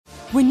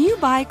When you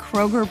buy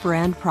Kroger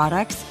brand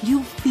products,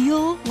 you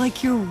feel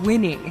like you're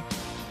winning.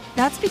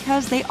 That's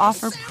because they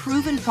offer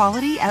proven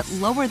quality at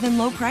lower than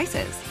low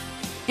prices.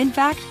 In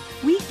fact,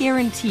 we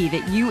guarantee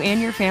that you and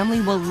your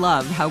family will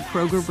love how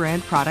Kroger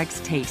brand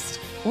products taste,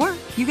 or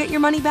you get your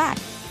money back.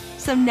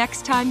 So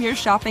next time you're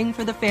shopping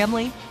for the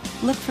family,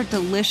 look for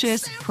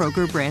delicious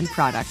Kroger brand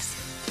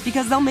products,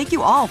 because they'll make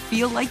you all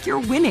feel like you're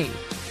winning.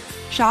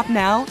 Shop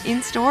now,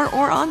 in-store,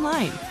 or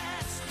online.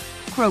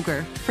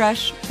 Kroger,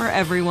 fresh for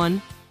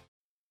everyone.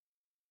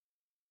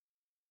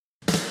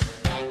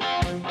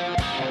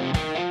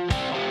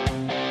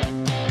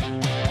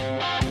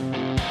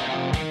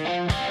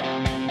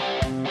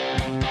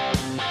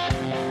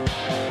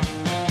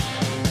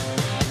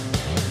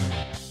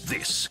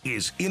 This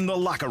is In the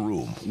Locker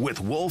Room with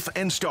Wolf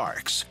and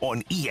Starks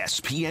on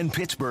ESPN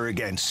Pittsburgh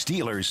and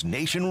Steelers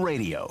Nation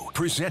Radio.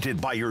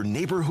 Presented by your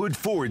neighborhood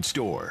Ford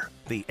store.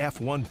 The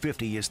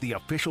F-150 is the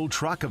official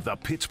truck of the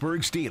Pittsburgh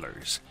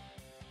Steelers.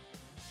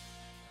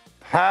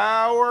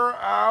 Power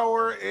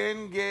Hour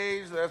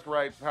engaged. That's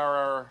right, Power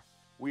Hour.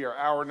 We are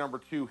hour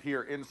number 2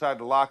 here inside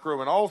the locker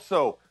room. And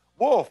also,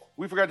 Wolf,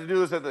 we forgot to do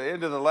this at the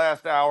end of the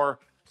last hour,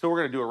 so we're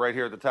going to do it right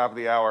here at the top of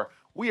the hour.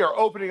 We are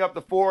opening up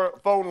the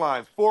phone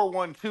lines.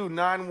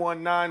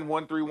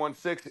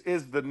 412-919-1316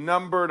 is the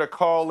number to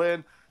call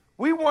in.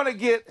 We want to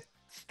get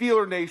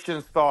Steeler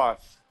Nation's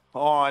thoughts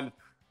on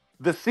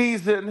the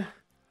season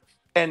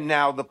and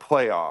now the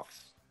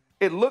playoffs.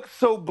 It looks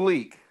so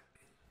bleak,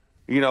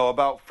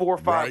 about 4 or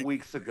 5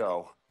 weeks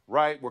ago,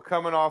 right? We're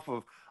coming off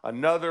of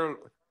another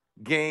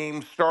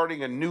game,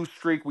 starting a new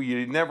streak where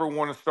you never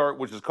want to start,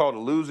 which is called a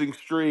losing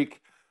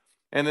streak,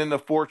 and then the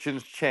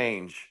fortunes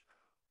change.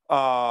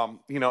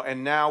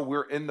 And now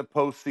we're in the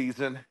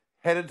postseason,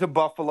 headed to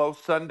Buffalo.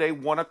 Sunday,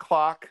 1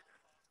 o'clock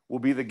will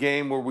be the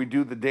game where we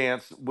do the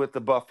dance with the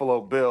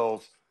Buffalo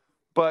Bills.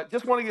 But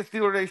just want to get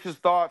Steeler Nation's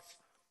thoughts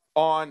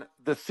on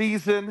the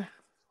season,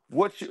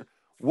 what you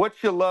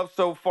love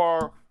so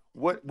far,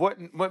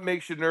 what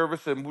makes you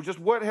nervous, and just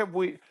what have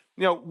we,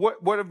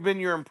 what have been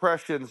your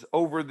impressions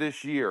over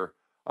this year?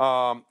 We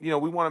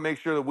want to make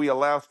sure that we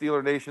allow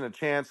Steeler Nation a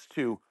chance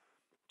to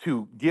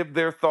give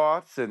their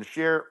thoughts and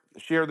share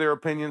their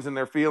opinions and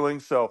their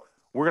feelings. So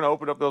we're going to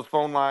open up those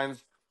phone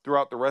lines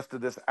throughout the rest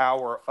of this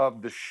hour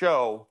of the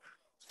show.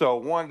 So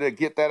wanted to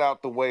get that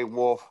out the way,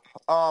 Wolf.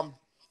 Another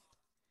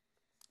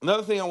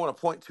thing I want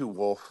to point to,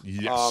 Wolf,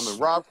 yes. And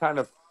Rob kind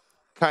of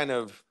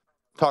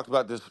talked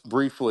about this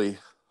briefly.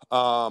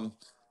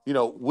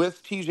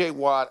 With TJ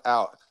Watt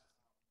out,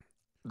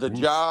 the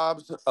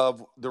jobs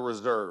of the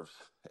reserves,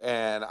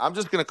 and I'm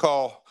just going to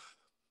call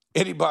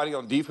anybody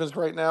on defense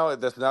right now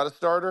that's not a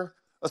starter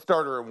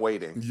in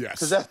waiting. Yes.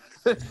 Because that's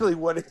essentially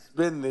what it's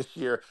been this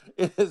year.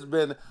 It has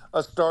been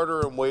a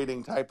starter in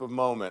waiting type of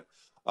moment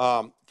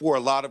for a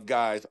lot of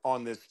guys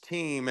on this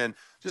team. And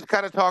just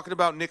kind of talking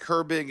about Nick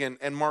Herbig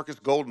and Marcus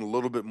Golden a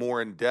little bit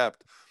more in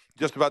depth,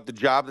 just about the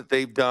job that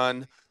they've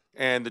done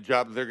and the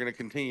job that they're going to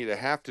continue to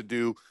have to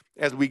do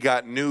as we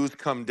got news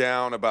come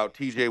down about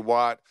TJ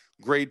Watt,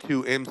 grade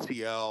 2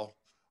 MCL,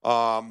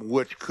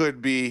 which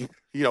could be,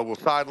 we'll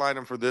sideline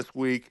him for this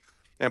week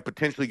and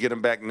potentially get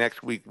him back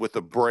next week with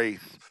a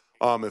brace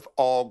if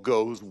all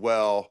goes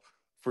well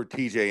for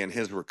TJ and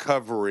his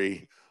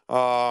recovery.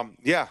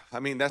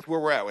 That's where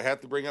we're at. We have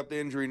to bring up the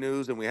injury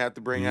news, and we have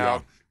to bring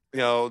out,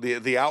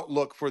 the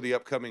outlook for the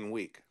upcoming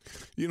week.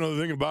 The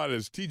thing about it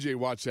is TJ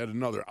Watt's had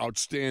another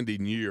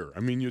outstanding year. I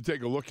mean, you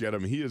take a look at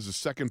him. He is the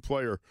second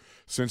player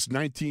since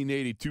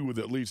 1982 with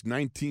at least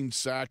 19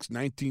 sacks,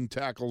 19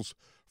 tackles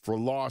for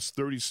loss,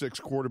 36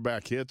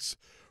 quarterback hits,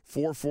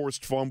 4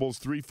 forced fumbles,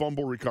 3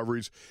 fumble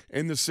recoveries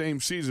in the same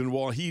season.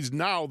 Well, he's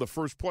now the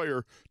first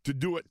player to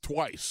do it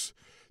twice.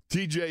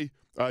 JJ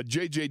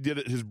did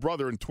it, his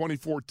brother, in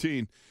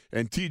 2014,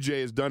 and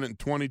TJ has done it in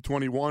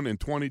 2021 and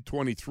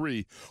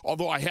 2023.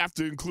 Although I have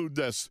to include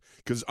this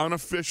because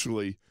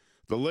unofficially,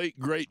 the late,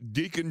 great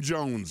Deacon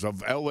Jones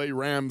of L.A.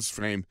 Rams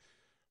fame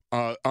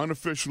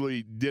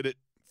unofficially did it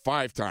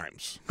 5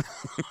 times.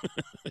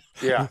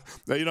 Yeah.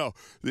 They don't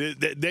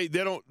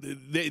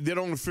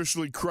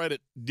officially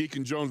credit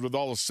Deacon Jones with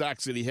all the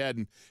sacks that he had,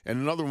 and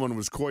another one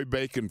was Coy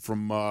Bacon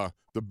from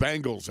the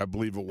Bengals, I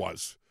believe it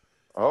was.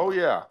 Oh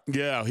yeah.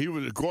 Yeah,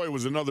 Coy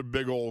was another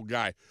big old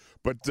guy.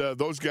 But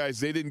those guys,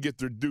 they didn't get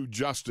their due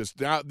justice.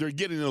 Now they're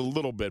getting it a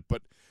little bit,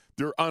 but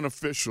they're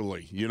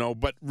unofficially,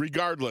 But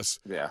regardless,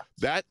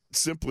 that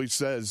simply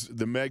says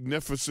the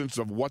magnificence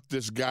of what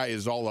this guy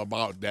is all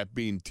about, that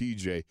being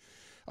TJ.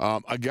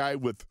 A guy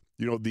with,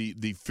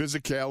 the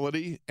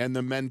physicality and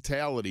the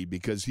mentality,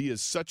 because he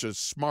is such a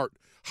smart,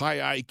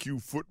 high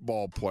IQ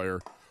football player.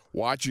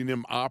 Watching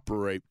him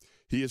operate,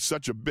 he is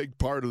such a big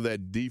part of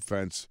that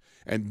defense.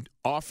 And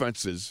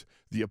offenses,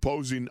 the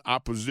opposing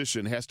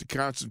opposition has to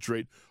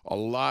concentrate a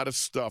lot of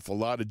stuff, a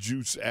lot of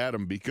juice at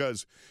him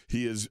because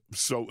he is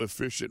so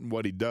efficient in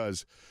what he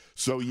does.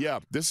 So,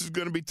 this is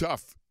going to be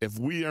tough if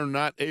we are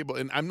not able.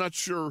 And I'm not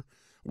sure,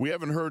 we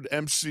haven't heard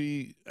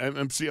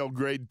MCL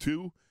grade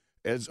 2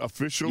 as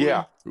officially.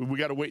 Yeah. We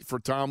got to wait for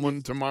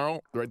Tomlin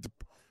tomorrow, right?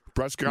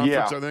 press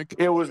conference, I think.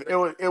 It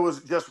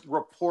was just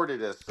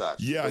reported as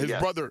such. Yeah, But his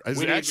yes, brother,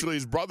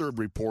 his brother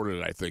reported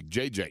it, I think,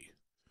 JJ.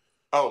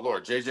 Oh,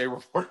 Lord, JJ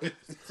reported.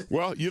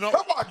 Well, Come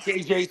on,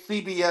 JJ,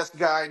 CBS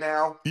guy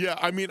now. Yeah,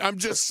 I mean, I'm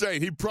just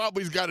saying, he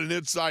probably's got an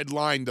inside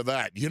line to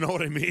that. You know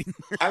what I mean?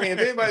 I mean, if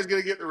anybody's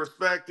going to get the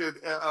respect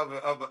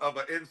of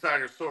an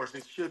insider source,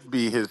 it should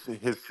be his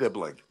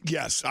sibling.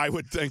 Yes, I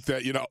would think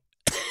that,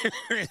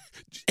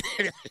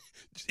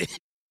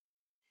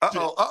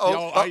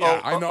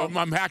 I know.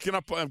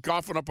 I'm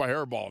coughing up a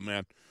hairball,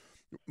 man.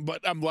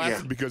 But I'm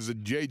laughing because of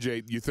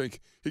JJ, you think,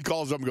 he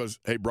calls up and goes,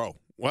 hey, bro,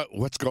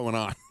 what's going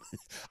on?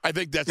 I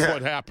think that's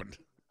what happened.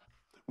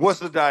 What's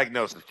the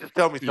diagnosis? Just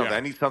tell me something. Yeah. I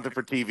need something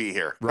for TV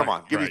here. Come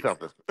on, give me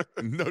something.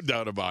 No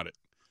doubt about it.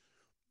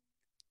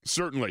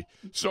 Certainly.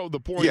 So the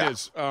point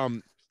is,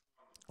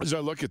 as I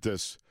look at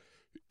this,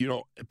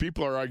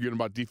 people are arguing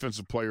about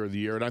Defensive Player of the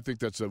Year, and I think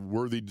that's a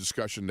worthy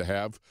discussion to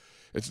have.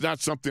 It's not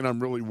something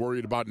I'm really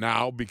worried about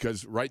now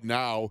because right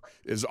now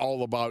is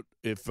all about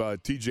if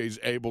TJ's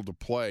able to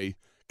play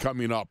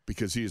coming up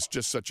because he is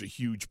just such a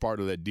huge part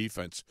of that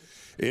defense.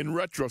 In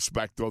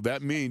retrospect, though,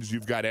 that means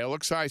you've got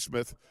Alex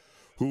Highsmith,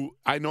 who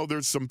I know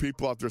there's some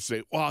people out there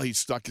say, well, he's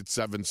stuck at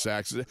 7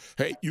 sacks.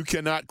 Hey, you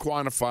cannot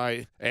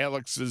quantify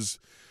Alex's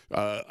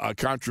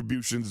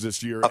contributions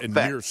this year in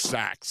mere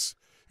sacks.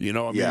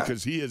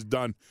 Because he has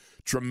done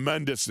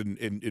tremendous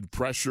in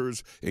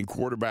pressures, in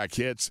quarterback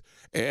hits.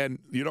 And,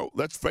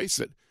 let's face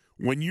it,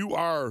 when you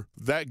are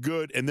that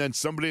good and then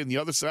somebody on the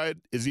other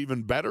side is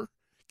even better,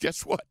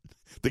 guess what?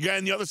 The guy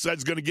on the other side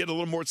is going to get a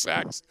little more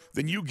sacks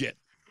than you get.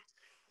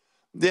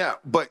 Yeah,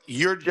 but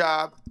your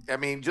job, I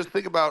mean, just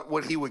think about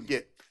what he would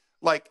get.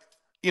 Like,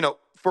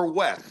 for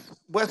Wes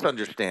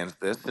understands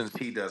this since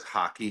he does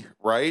hockey,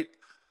 right?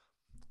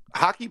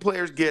 Hockey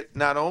players get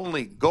not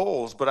only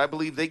goals, but I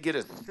believe they get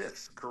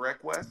assists,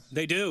 correct, Wes?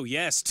 They do,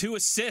 yes. 2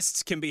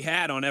 assists can be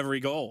had on every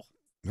goal.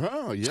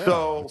 Oh, yeah,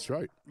 so that's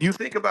right. You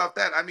think about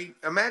that. I mean,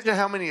 imagine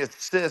how many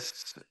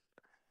assists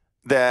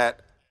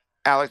that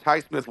Alex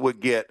Highsmith would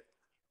get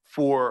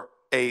for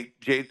a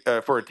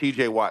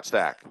TJ Watt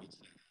sack.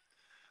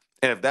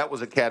 And if that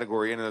was a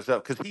category in and of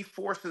itself, because he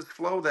forces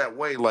flow that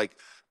way. Like,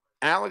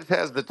 Alex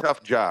has the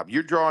tough job.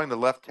 You're drawing the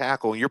left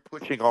tackle, and you're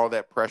pushing all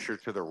that pressure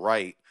to the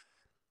right.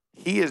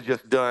 He has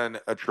just done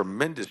a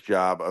tremendous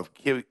job of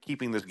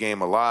keeping this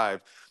game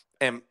alive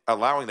and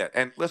allowing that.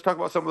 And let's talk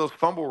about some of those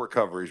fumble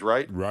recoveries,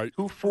 right? Right.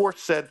 Who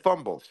forced said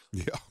fumbles?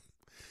 Yeah.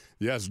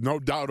 Yes, no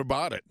doubt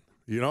about it.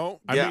 I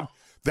mean,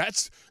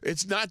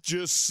 it's not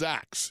just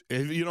sacks.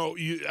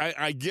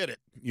 I get it,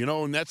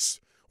 and that's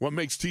what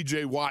makes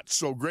TJ Watt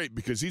so great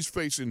because he's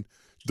facing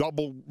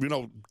double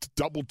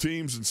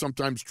teams and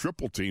sometimes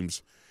triple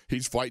teams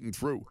he's fighting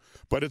through.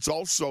 But it's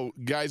also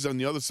guys on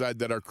the other side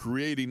that are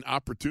creating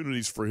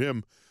opportunities for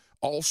him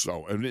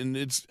also. And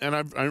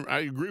I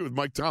agree with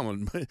Mike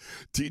Tomlin.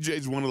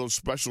 TJ's one of those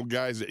special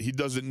guys that he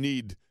doesn't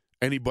need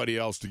anybody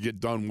else to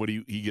get done what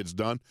he gets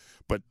done.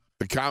 But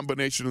the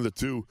combination of the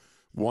two,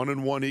 1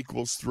 and 1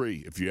 equals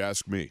 3, if you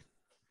ask me.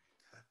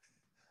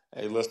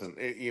 Hey, listen,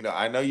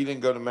 I know you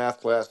didn't go to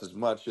math class as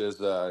much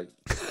as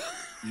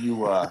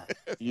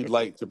you'd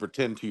like to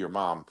pretend to your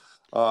mom.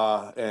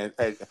 And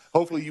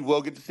hopefully you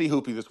will get to see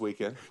Hoopy this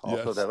weekend.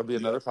 Also, yes. That'll be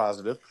another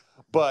positive.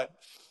 But,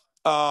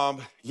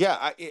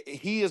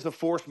 he is a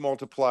force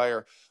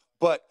multiplier.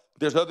 But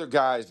there's other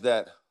guys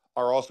that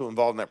are also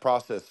involved in that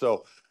process.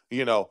 So,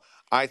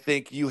 I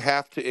think you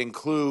have to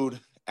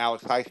include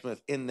Alex Highsmith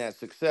in that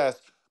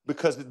success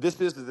because this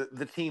is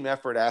the team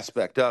effort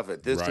aspect of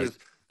it.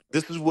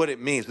 This is what it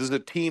means. This is a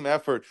team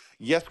effort.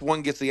 Yes,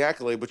 one gets the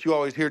accolade, but you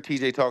always hear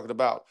TJ talking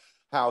about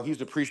how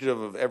he's appreciative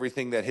of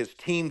everything that his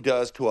team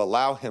does to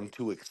allow him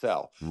to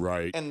excel.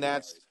 Right. And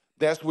that's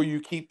where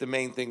you keep the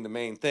main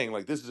thing.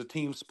 Like, this is a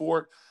team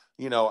sport.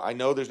 I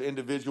know there's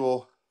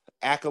individual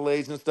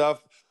accolades and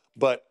stuff,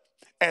 but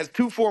as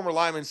 2 former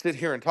linemen sit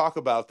here and talk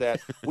about that,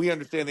 we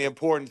understand the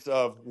importance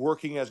of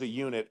working as a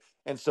unit,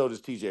 and so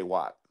does TJ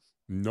Watt.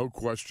 No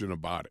question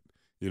about it.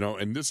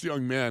 And this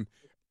young man,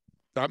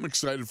 I'm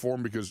excited for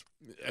him because,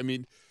 I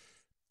mean,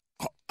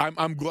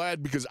 I'm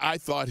glad because I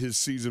thought his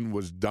season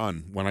was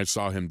done when I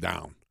saw him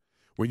down.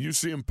 When you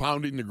see him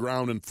pounding the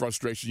ground in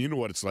frustration, you know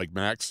what it's like,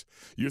 Max.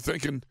 You're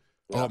thinking,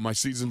 oh, my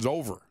season's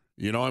over.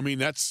 I mean,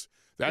 that's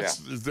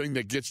the thing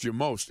that gets you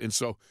most. And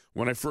so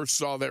when I first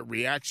saw that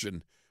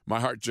reaction, my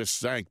heart just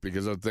sank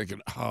because I'm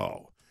thinking,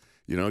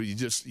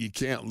 you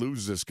can't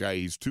lose this guy.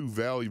 He's too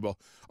valuable.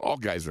 All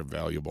guys are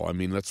valuable. I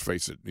mean, let's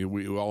face it.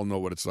 We all know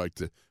what it's like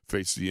to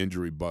face the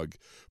injury bug.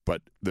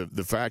 But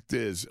the fact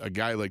is, a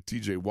guy like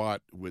TJ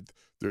Watt,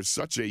 there's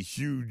such a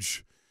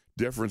huge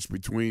difference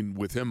between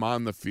with him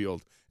on the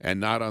field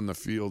and not on the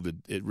field.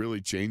 It really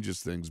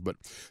changes things. But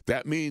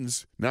that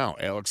means now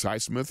Alex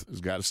Highsmith has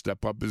got to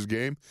step up his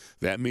game.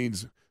 That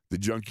means the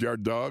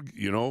junkyard dog,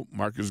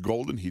 Marcus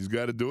Golden, he's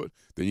got to do it.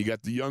 Then you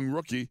got the young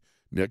rookie,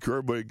 Nick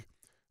Herbig,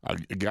 a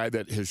guy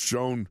that has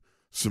shown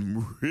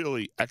some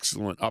really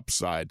excellent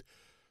upside.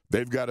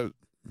 They've got to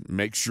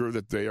make sure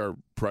that they are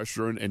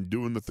pressuring and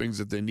doing the things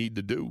that they need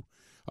to do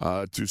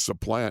to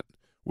supplant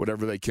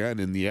whatever they can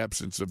in the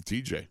absence of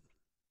TJ.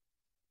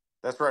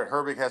 That's right.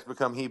 Herbig has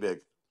become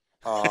Hebig.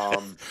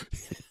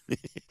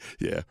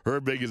 Yeah,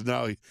 Herbig is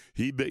now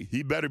he big.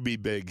 He better be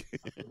big.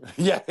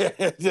 Yeah,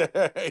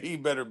 he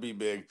better be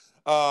big.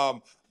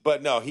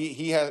 But no,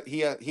 he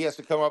has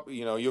to come up.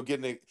 You know, you'll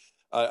get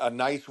a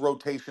nice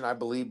rotation, I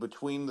believe,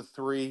 between the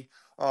three.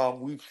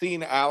 We've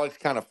seen Alex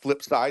kind of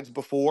flip sides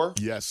before.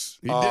 Yes,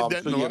 he did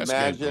that So in the you last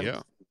imagine,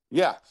 game.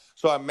 yeah.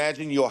 So I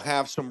imagine you'll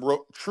have some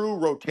true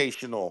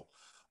rotational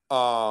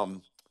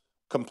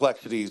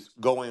complexities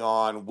going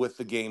on with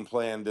the game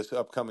plan this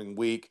upcoming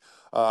week.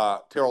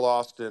 Terrell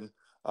Austin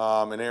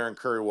and Aaron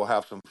Curry will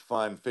have some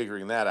fun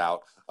figuring that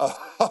out,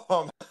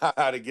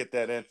 how to get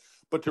that in,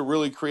 but to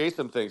really create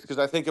some things. Because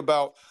I think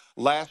about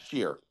last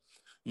year,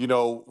 you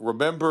know,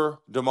 remember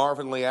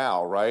DeMarvin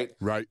Leal, right?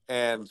 Right.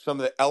 And some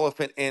of the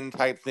elephant in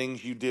type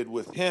things you did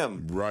with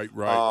him. Right.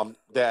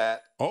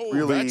 That Oh,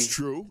 really, that's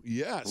true.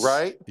 Yes.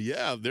 right?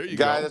 Yeah, there you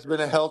Guy go. that's been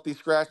a healthy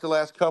scratch the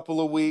last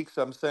couple of weeks.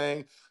 I'm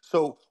saying,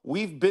 so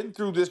we've been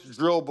through this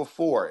drill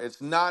before.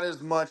 It's not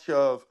as much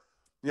of,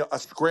 you know, a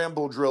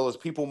scramble drill as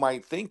people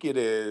might think it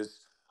is.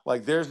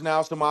 Like, there's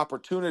now some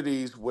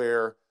opportunities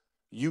where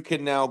you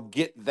can now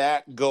get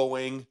that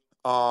going,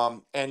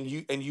 and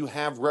you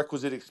have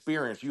requisite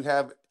experience. You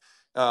have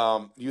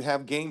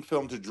game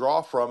film to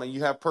draw from, and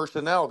you have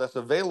personnel that's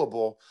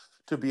available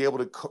to be able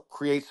to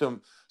create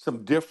some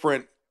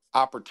different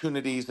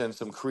opportunities and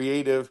some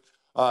creative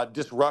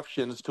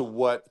disruptions to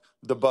what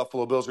the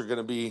Buffalo Bills are going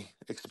to be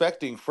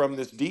expecting from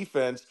this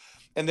defense,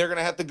 and they're going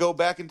to have to go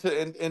back into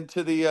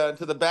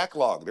the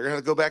backlog. They're going to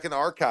have to go back in the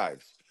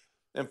archives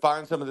and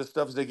find some of the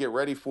stuff as they get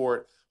ready for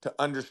it to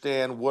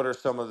understand what are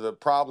some of the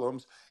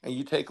problems, and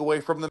you take away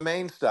from the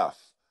main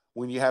stuff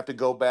when you have to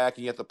go back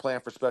and you have to plan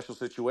for special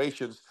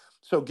situations.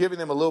 So giving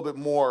them a little bit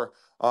more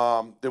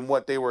than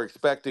what they were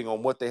expecting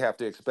on what they have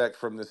to expect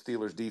from the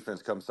Steelers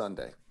defense come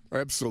Sunday.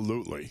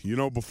 Absolutely. You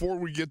know, before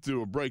we get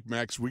to a break,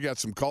 Max, we got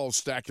some calls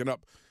stacking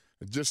up.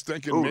 Just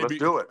thinking maybe. Let's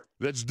do it.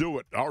 Let's do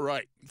it. All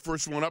right.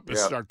 First one up is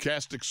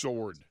Sarcastic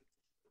Sword.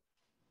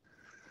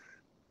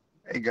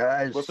 Hey,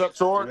 guys. What's up,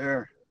 Sword?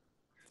 There.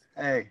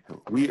 Hey.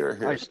 We are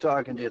here. Nice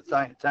talking to you.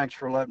 Thanks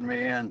for letting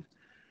me in.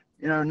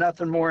 You know,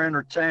 nothing more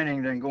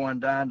entertaining than going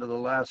down to the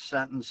last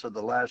sentence of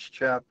the last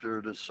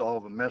chapter to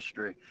solve a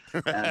mystery.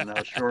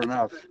 And sure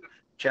enough,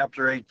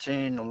 chapter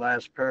 18, the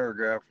last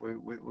paragraph,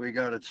 we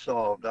got it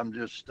solved. I'm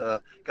just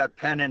got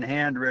pen in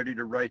hand ready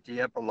to write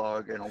the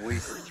epilogue in a week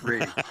or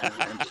three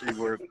and see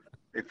where,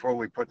 before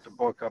we put the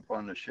book up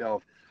on the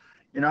shelf.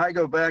 You know, I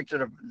go back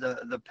to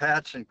the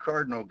Pats and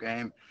Cardinal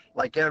game.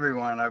 Like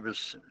everyone, I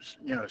was,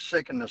 you know,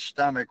 sick in the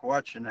stomach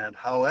watching that.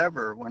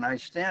 However, when I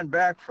stand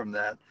back from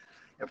that,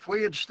 if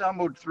we had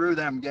stumbled through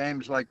them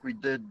games like we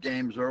did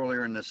games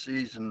earlier in the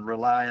season,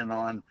 relying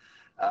on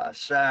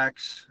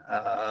sacks,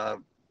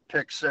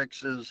 pick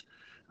sixes,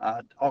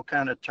 all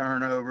kind of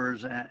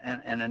turnovers, and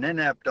an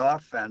inept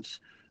offense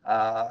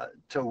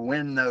to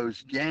win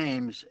those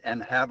games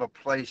and have a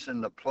place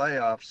in the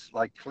playoffs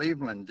like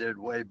Cleveland did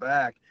way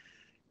back,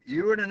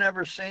 you would have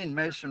never seen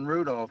Mason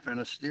Rudolph in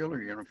a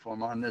Steeler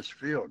uniform on this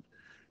field.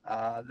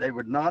 They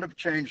would not have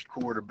changed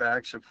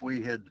quarterbacks if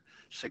we had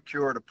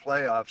secured a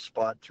playoff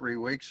spot 3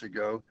 weeks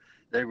ago.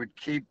 They would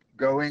keep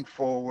going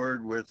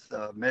forward with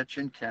Mitch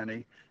and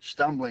Kenny,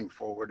 stumbling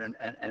forward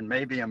and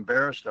maybe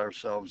embarrassed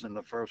ourselves in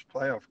the first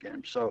playoff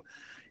game. So,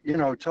 you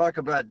know, talk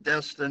about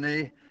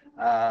destiny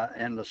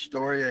and the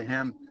story of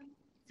him.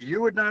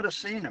 You would not have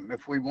seen him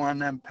if we won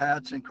them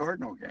Pats and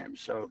Cardinal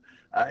games. So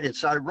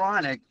it's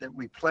ironic that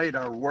we played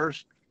our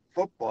worst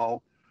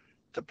football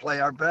to play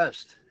our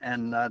best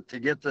and to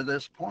get to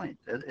this point.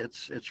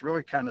 It's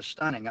really kind of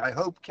stunning. I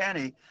hope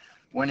Kenny,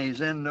 when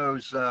he's in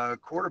those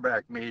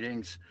quarterback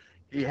meetings,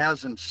 he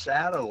hasn't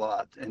sat a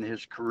lot in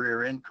his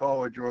career in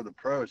college or the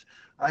pros.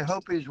 I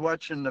hope he's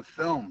watching the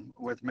film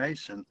with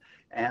Mason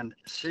and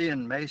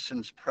seeing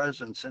Mason's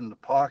presence in the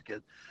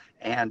pocket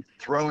and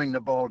throwing the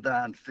ball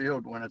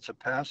downfield when it's a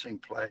passing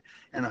play.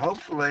 And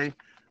hopefully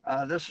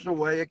this is a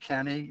way of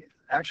Kenny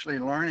actually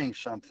learning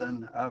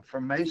something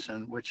from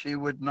Mason, which he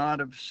would not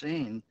have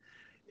seen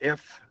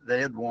if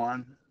they had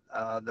won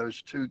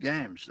those two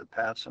games, the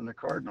Pats and the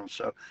Cardinals.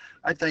 So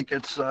I think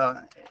it's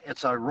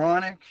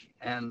ironic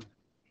and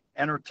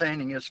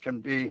entertaining as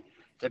can be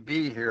to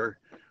be here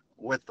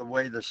with the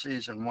way the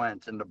season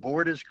went. And the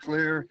board is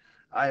clear.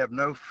 I have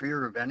no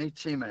fear of any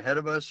team ahead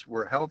of us.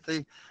 We're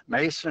healthy.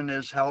 Mason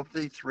is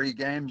healthy, 3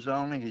 games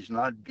only. He's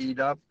not beat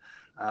up.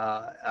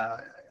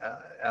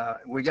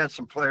 We got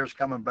some players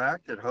coming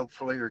back that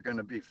hopefully are going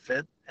to be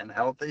fit and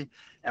healthy.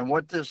 And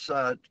what this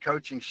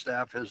coaching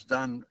staff has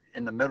done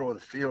in the middle of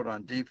the field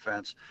on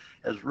defense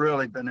has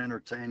really been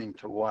entertaining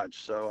to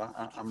watch. So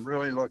I'm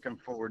really looking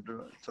forward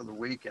to the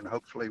week and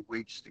hopefully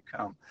weeks to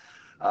come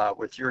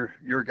with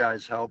your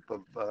guys' help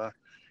of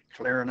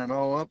clearing it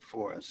all up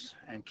for us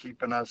and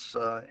keeping us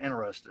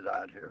interested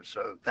out here.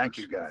 So thank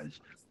you, guys.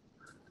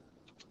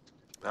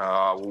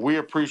 We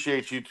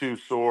appreciate you too,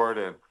 Sword.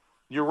 And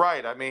you're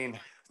right. I mean,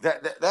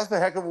 that's a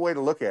heck of a way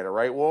to look at it,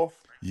 right, Wolf?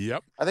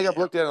 Yep. I think I've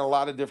looked at it in a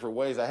lot of different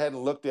ways. I hadn't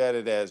looked at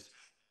it as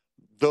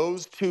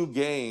those two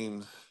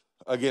games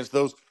against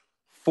those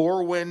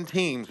 4-win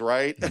teams,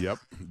 right? Yep.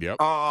 Yep.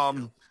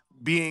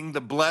 Being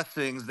the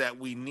blessings that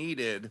we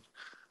needed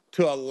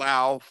to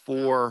allow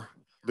for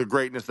the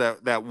greatness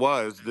that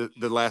was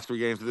the last 3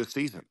 games of this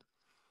season.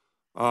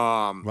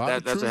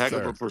 That's a heck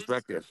of a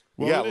perspective.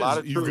 Well, yeah, it a lot is.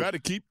 of You've truth. got to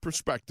keep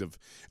perspective,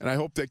 and I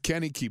hope that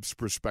Kenny keeps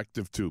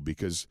perspective too,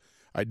 because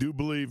I do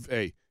believe,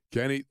 hey,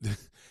 Kenny,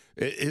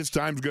 his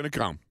time's going to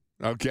come.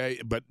 Okay,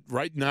 but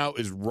right now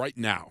is right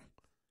now.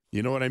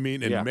 You know what I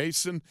mean? And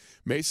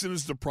Mason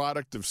is the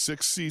product of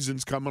 6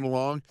 seasons coming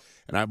along,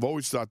 and I've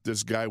always thought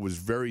this guy was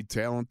very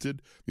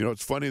talented. You know,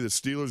 it's funny, the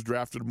Steelers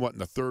drafted him, in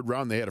the 3rd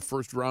round? They had a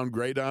first-round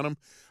grade on him.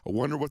 I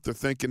wonder what they're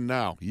thinking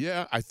now.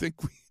 Yeah, I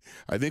think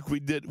we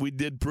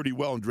did pretty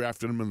well in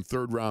drafting him in the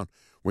 3rd round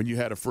when you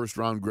had a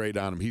first-round grade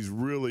on him. He's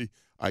really,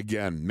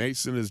 again,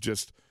 Mason is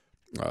just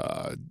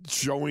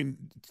showing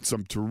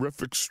some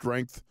terrific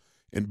strength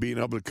and being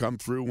able to come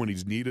through when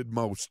he's needed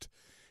most.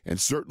 And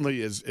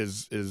certainly as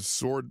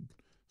Sword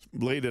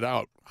laid it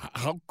out,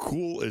 how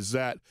cool is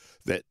that,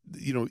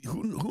 you know,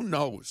 who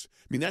knows?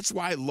 I mean, that's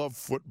why I love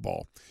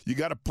football. You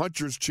got a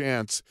puncher's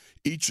chance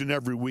each and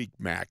every week,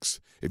 Max.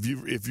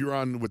 If you're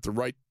on with the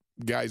right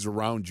guys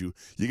around you,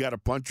 you got a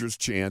puncher's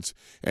chance.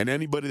 And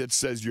anybody that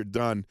says you're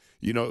done,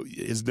 you know,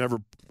 has never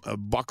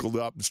buckled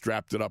up and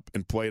strapped it up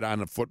and played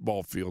on a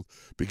football field,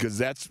 because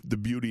that's the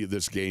beauty of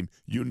this game.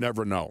 You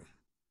never know.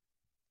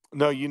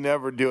 No, you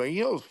never do. And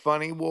you know what's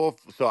funny, Wolf?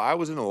 So I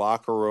was in the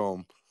locker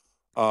room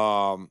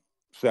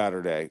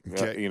Saturday,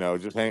 Okay. you know,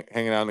 just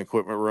hanging out in the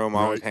equipment room.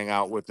 I always hang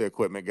out with the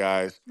equipment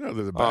guys. No,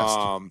 they're the best.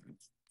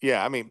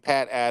 Yeah, I mean,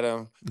 Pat,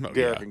 Adam,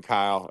 Derek, and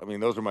Kyle. I mean,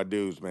 those are my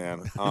dudes,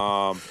 man.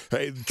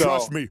 Hey,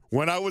 trust me,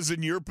 when I was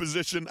in your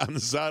position on the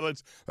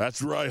sidelines,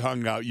 that's where I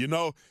hung out. You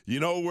know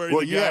where.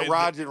 Well, you had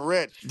Raj and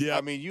Rich. Yeah,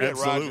 I mean, you had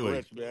Raj and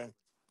Rich, man.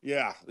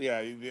 Yeah,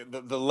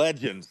 the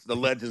legends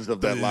of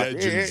that locker room.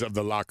 Legends of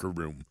the locker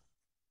room.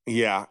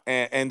 Yeah,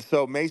 and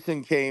so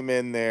Mason came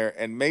in there,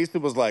 and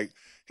Mason was like,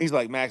 he's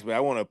like, Max, man,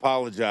 I want to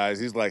apologize.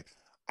 He's like,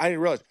 I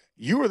didn't realize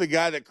you were the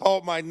guy that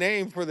called my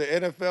name for the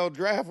NFL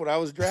draft when I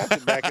was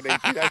drafted back in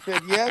 18. I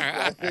said, yes.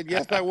 I said,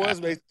 yes, I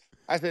was, Mason.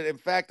 I said, in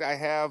fact, I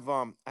have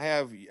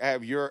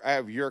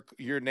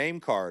your name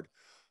card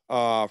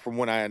from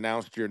when I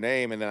announced your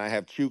name, and then I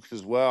have Chooks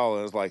as well.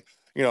 And it's like,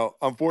 you know,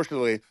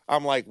 unfortunately,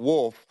 I'm like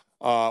Wolf,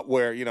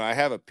 where, you know, I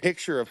have a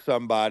picture of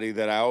somebody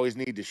that I always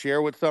need to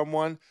share with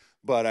someone,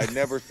 but I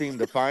never seem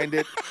to find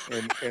it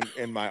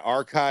in my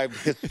archived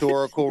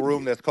historical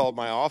room that's called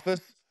my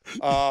office.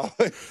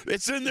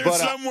 It's in there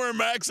somewhere,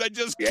 Max. I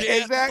just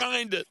can't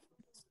find it.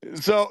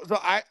 So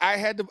I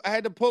had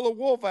to pull a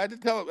Wolf. I had to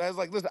tell him. I was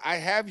like, listen, I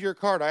have your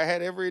card. I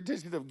had every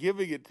intention of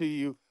giving it to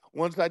you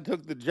once I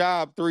took the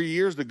job 3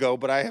 years ago,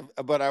 but I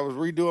was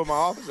redoing my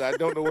office. I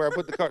don't know where I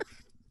put the card.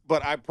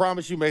 But I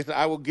promise you, Mason,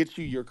 I will get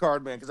you your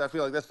card, man, because I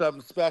feel like that's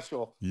something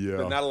special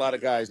that not a lot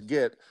of guys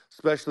get,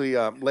 especially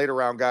later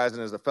round guys.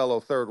 And as a fellow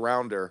 3rd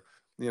rounder,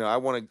 you know, I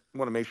want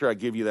to make sure I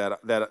give you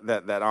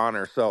that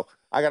honor. So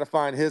I got to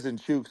find his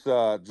and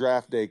Chooks'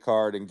 draft day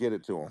card and get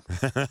it to him.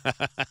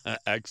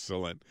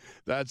 Excellent.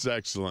 That's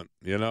excellent.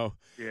 You know,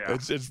 yeah,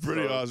 it's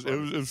pretty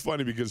awesome. It was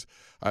funny because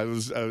I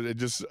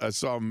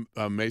saw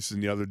Mason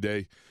the other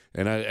day,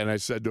 and I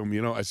said to him,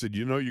 you know,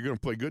 you're going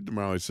to play good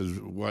tomorrow. He says,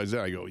 why is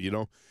that? I go, you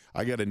know,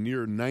 I got a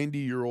near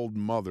 90-year-old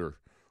mother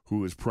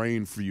who is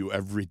praying for you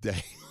every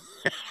day.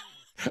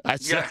 I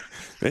said,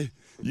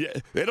 yeah,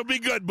 it'll be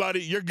good,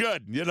 buddy. You're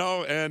good, you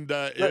know, and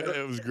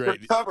it was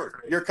great.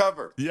 You're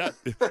covered. Yeah,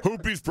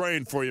 Hoopy's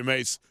praying for you,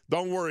 Mace.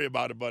 Don't worry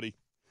about it, buddy.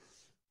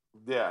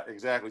 Yeah,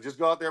 exactly. Just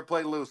go out there and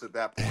play loose at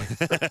that point.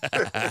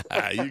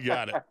 You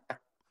got it.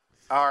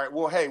 All right.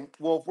 Well, hey,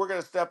 Wolf, we're going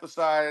to step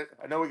aside.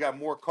 I know we got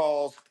more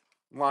calls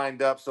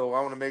lined up, so I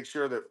want to make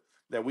sure that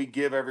we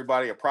give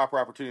everybody a proper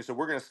opportunity. So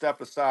we're going to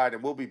step aside,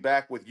 and we'll be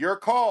back with your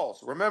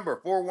calls. Remember,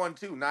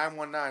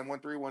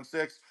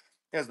 412-919-1316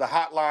 is the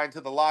hotline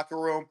to the locker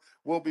room.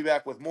 We'll be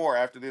back with more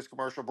after these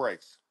commercial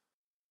breaks.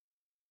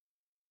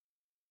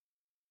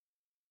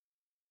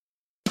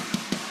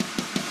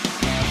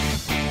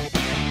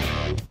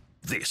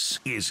 This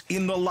is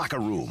In the Locker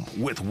Room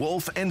with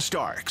Wolf and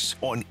Starks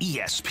on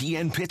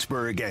ESPN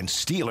Pittsburgh and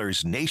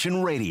Steelers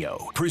Nation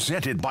Radio.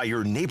 Presented by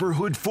your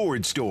neighborhood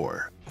Ford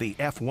store. The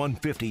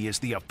F-150 is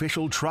the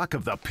official truck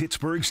of the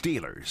Pittsburgh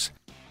Steelers.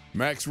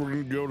 Max, we're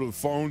going to go to the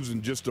phones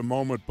in just a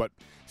moment, but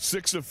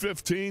 6 of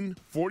 15,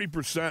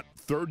 40%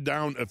 third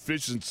down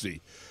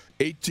efficiency,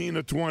 18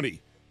 of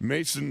 20.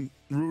 Mason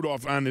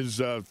Rudolph on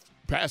his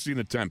passing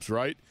attempts,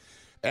 right?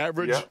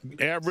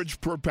 Average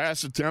per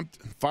pass attempt,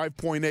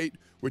 5.8,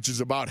 which is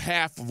about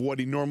half of what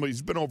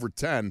he's been over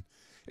 10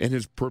 in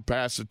his per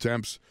pass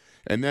attempts.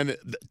 And then,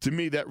 to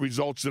me, that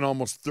results in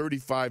almost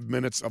 35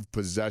 minutes of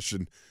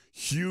possession.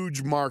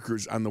 Huge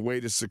markers on the way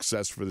to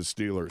success for the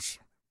Steelers.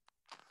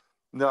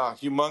 No,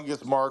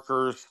 humongous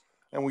markers.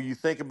 And when you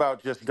think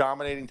about just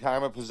dominating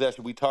time of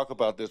possession, we talk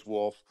about this,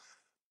 Wolf.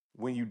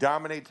 When you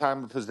dominate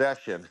time of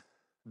possession,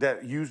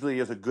 that usually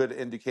is a good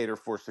indicator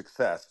for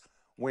success.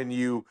 When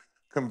you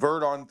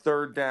convert on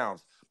third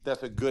downs,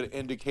 that's a good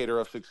indicator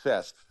of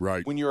success.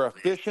 Right. When you're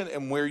efficient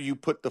and where you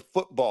put the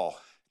football,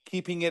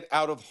 keeping it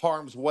out of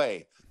harm's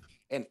way,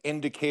 an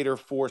indicator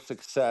for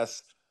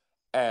success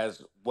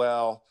as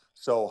well.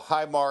 So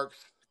high marks,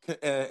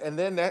 and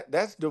then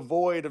that's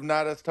devoid of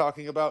not us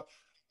talking about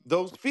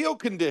those field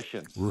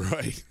conditions.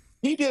 Right.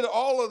 He did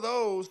all of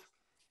those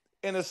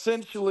in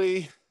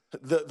essentially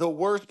the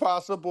worst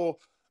possible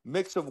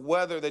mix of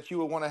weather that you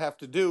would want to have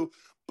to do,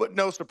 but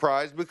no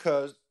surprise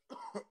because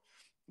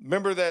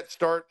remember that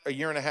start a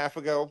year and a half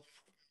ago?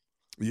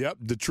 Yep,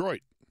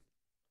 Detroit.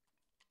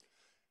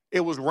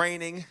 It was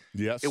raining.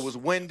 Yes. It was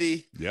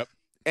windy. Yep.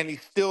 And he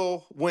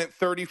still went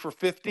 30 for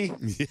 50.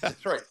 Yeah.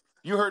 That's right.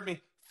 You heard me.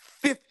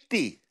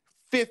 50.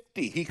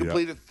 He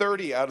completed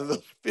 30 out of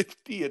those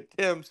 50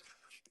 attempts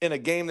in a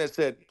game that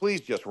said,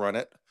 please just run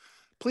it.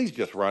 Please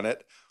just run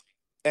it.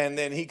 And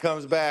then he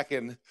comes back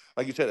and,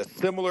 like you said, a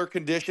similar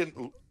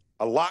condition,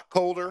 a lot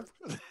colder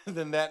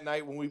than that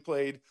night when we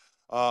played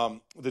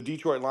the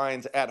Detroit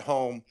Lions at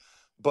home.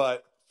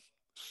 But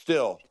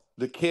still,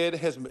 the kid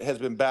has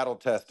been battle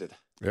tested.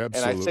 Absolutely.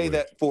 And I say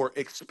that for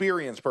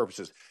experience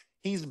purposes.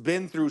 He's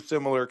been through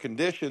similar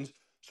conditions,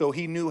 so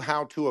he knew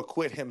how to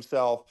acquit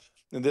himself,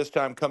 and this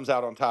time comes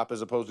out on top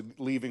as opposed to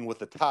leaving with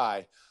a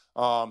tie.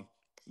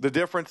 The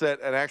difference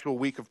that an actual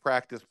week of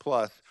practice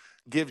plus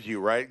gives you,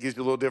 right? Gives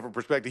you a little different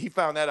perspective. He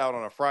found that out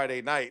on a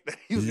Friday night.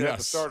 He was going to have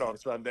to start on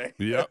Sunday.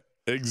 Yep,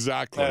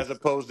 exactly. As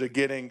opposed to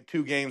getting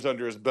 2 games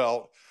under his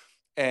belt,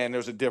 and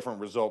there's a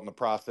different result in the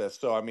process.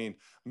 So, I mean,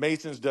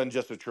 Mason's done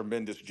just a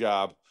tremendous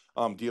job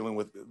dealing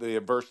with the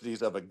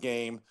adversities of a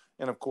game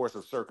and, of course,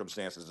 of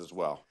circumstances as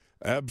well.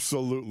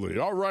 Absolutely.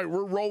 All right,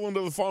 we're rolling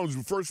to the phones.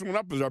 The first one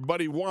up is our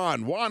buddy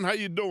Juan. Juan, how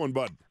you doing,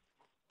 bud?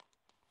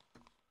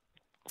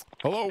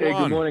 Hello, Juan. Hey,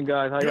 good morning,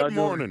 guys. How y'all doing? Good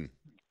morning.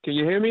 Can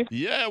you hear me?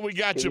 Yeah, we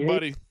got you,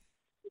 buddy.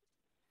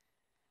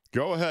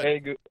 Go ahead. Hey,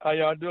 good. How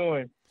y'all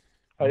doing?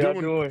 How y'all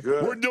doing?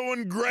 Good. We're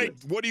doing great.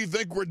 What do you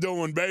think we're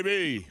doing,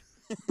 baby?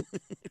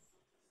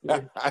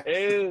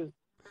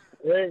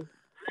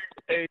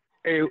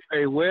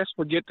 Hey, Wes,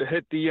 forget to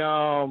hit the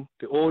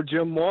old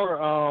Jim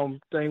Moore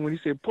thing when he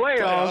said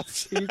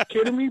playoffs. Are you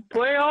kidding me?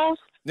 Playoffs?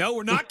 No,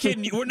 we're not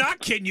kidding you. We're not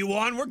kidding you,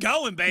 Juan. We're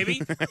going,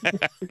 baby.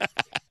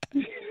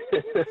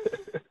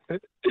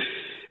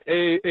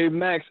 Hey,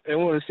 Max, I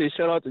want to say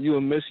shout out to you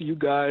and Missy. You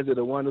guys did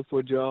a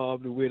wonderful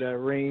job the way that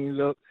rain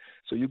looked.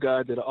 So you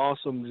guys did an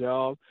awesome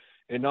job.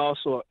 And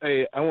also,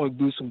 hey, I want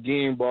to do some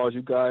game balls.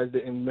 You guys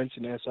didn't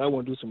mention that, so I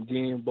want to do some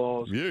game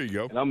balls. There you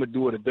go. And I'm gonna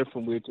do it a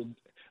different way.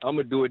 I'm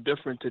gonna do it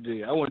different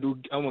today. I want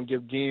to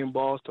give game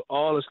balls to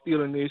all the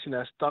Steeler Nation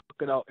that stuck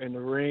it out in the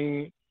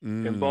rain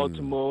in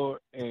Baltimore,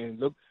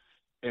 and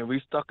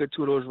we stuck it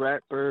to those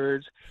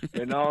Ratbirds.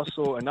 And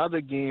also another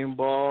game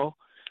ball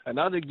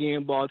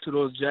to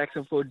those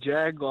Jacksonville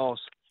Jaguars.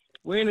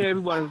 When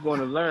everybody's going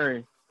to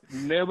learn,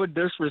 never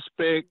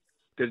disrespect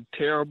the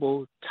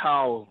terrible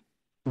towel.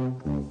 There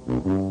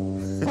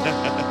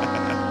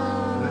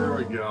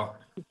we go.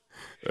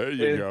 There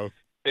you go.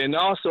 And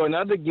also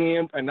another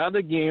game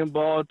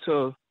ball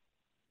to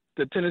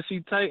the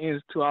Tennessee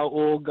Titans, to our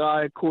old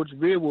guy, Coach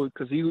Beerwood,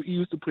 because he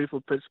used to play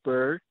for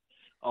Pittsburgh.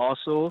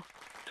 Also,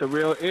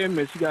 Terrell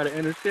Edmonds, he got an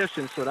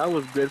interception, so that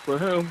was good for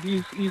him.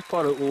 He's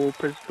part of old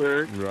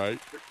Pittsburgh. Right.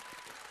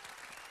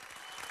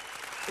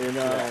 And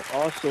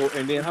also,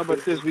 and then how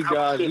about this? We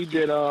had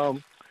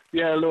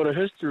a lot of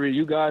history.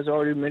 You guys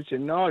already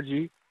mentioned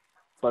Najee.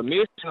 But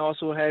Mason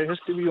also had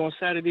history on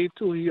Saturday,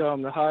 too. He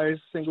the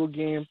highest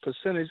single-game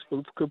percentage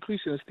for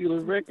completion of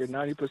Steelers record,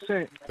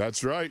 90%.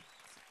 That's right.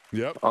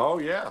 Yep. Oh,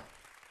 yeah.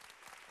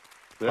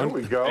 There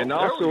we go. And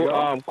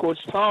also, Coach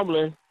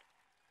Tomlin,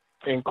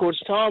 he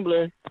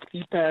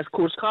passed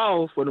Coach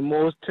Cowell for the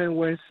most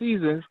 10-win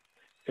seasons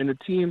in the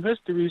team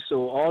history.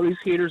 So all these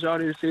haters out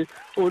there say,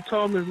 oh,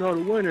 Tomlin's not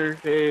a winner.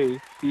 Hey,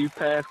 he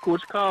passed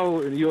Coach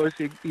Cowell, and he always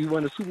say he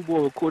won the Super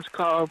Bowl with Coach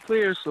Cowell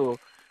player. So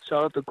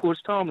shout out to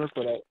Coach Tomlin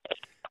for that.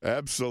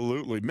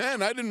 Absolutely.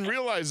 Man, I didn't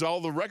realize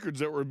all the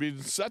records that were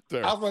being set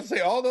there. I was going to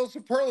say, all those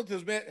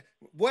superlatives, man.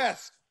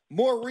 Wes,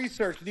 more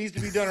research needs to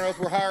be done or else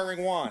we're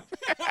hiring Juan.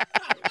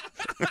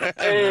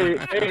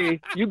 Hey,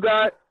 you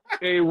got,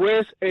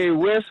 Wes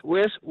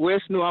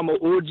know I'm an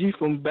OG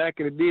from back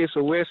in the day,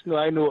 so Wes know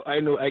I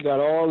got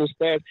all the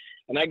stats,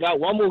 and I got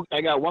one more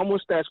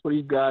stats for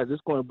you guys.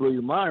 It's going to blow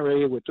your mind right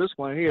here with this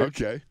one here.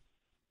 Okay.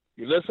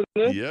 You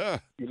listening? Yeah.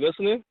 You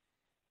listening?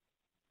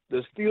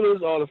 The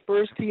Steelers are the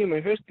first team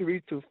in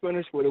history to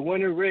finish with a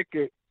winning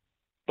record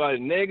by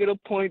negative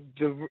point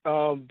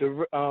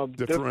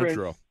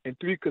difference in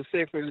 3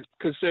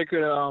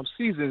 consecutive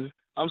seasons.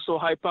 I'm so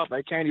hyped up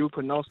I can't even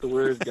pronounce the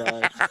words,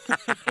 guys.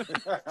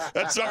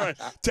 That's all right.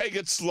 Take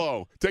it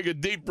slow. Take a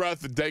deep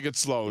breath and take it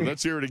slow.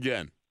 Let's hear it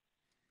again.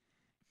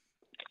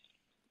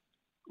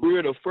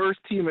 We're the first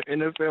team in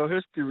NFL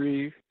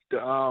history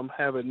to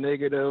have a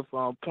negative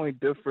point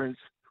difference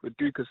for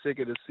 3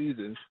 consecutive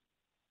seasons.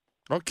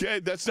 Okay,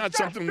 that's not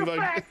something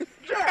like.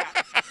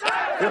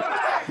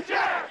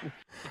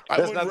 I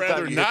That's would not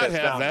rather not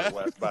have that.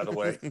 West, by the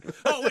way.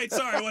 Oh, wait,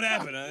 sorry. What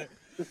happened?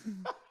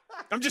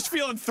 I'm just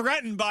feeling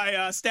threatened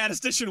by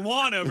statistician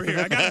Juan over here.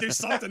 I got to do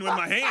something with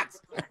my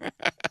hands.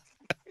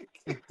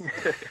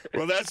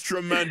 Well, that's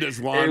tremendous,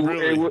 Juan.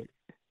 Really.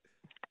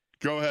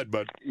 Go ahead,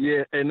 bud.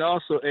 Yeah, and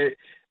also,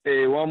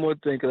 one more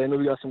thing, because I know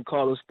we got some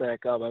callers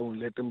stack up. I won't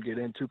let them get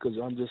into because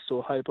I'm just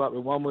so hyped up.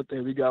 And one more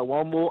thing, we got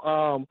one more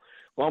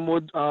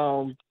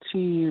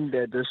team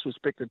that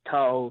disrespected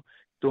Tao.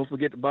 Don't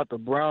forget about the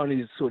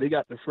Brownies. So they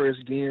got the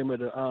first game of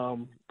the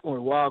on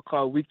Wild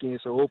Card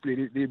weekend. So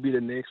hopefully they'll be the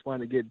next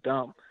one to get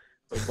dumped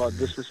about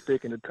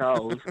disrespecting the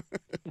Towels.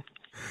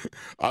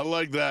 I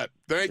like that.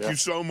 Thank you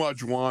so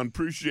much, Juan.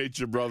 Appreciate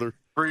you, brother.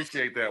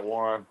 Appreciate that,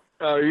 Juan.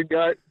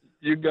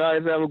 You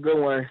guys have a good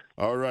one.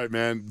 All right,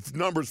 man.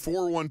 Number's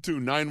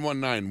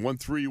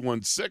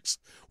 412-919-1316.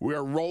 We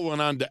are rolling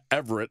on to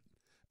Everett.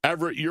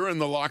 Everett, you're in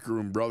the locker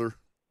room, brother.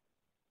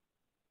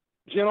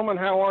 Gentlemen,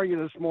 how are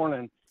you this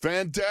morning?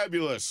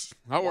 Fantabulous.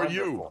 How are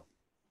you?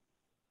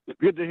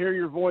 Good to hear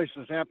your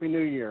voices. Happy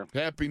New Year.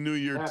 Happy New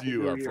Year to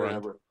you, our friend.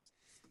 Everett.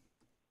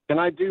 Can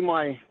I do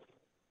my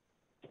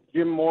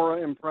Jim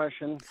Mora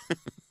impression?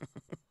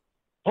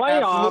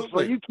 Playoffs?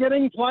 Absolutely. Are you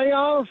kidding?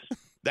 Playoffs?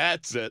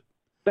 That's it.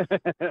 That's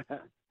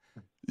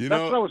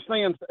what I was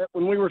saying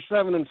when we were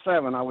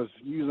 7-7. I was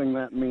using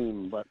that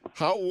meme. But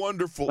how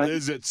wonderful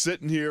is it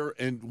sitting here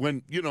and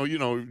when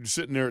you're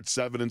sitting there at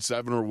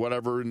 7-7 or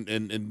whatever,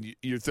 and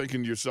you're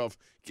thinking to yourself,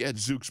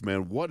 "Gadzooks,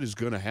 man, what is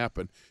going to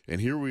happen?"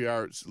 And here we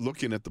are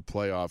looking at the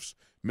playoffs.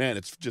 Man,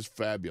 it's just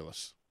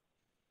fabulous.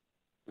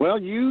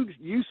 Well, you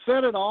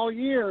said it all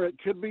year. It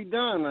could be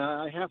done.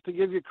 I have to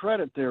give you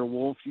credit there,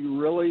 Wolf. You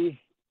really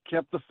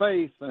kept the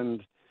faith,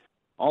 and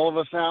all of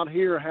us out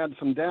here had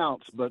some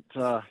doubts, but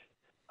I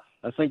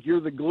think you're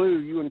the glue.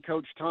 You and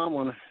Coach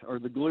Tomlin are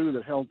the glue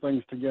that held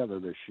things together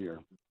this year.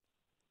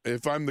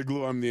 If I'm the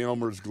glue, I'm the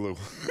Elmer's glue.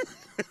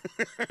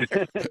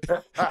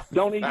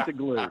 Don't eat the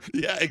glue.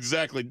 Yeah,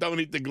 exactly.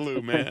 Don't eat the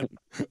glue, man.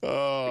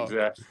 Oh,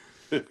 Exactly.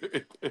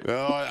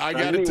 I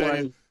got to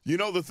tell you. You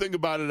know, the thing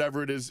about it,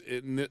 Everett, is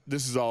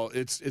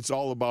it's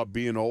all about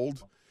being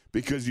old,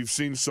 because you've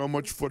seen so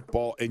much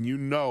football, and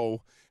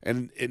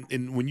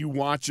and when you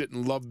watch it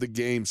and love the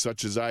game,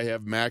 such as I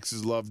have, Max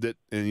has loved it,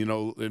 and you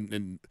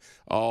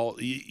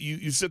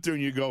sit there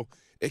and you go,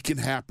 it can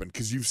happen,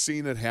 because you've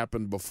seen it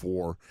happen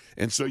before,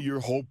 and so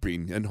you're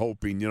hoping, and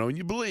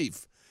you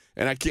believe,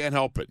 and I can't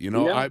help it.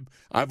 Yeah.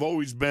 I've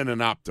always been an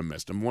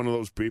optimist. I'm one of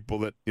those people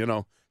that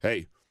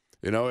hey.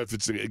 If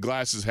it's a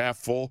glass is half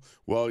full,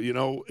 well,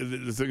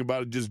 the thing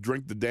about it, just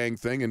drink the dang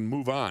thing and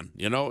move on.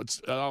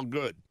 It's all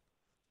good.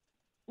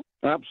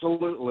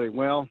 Absolutely.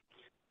 Well,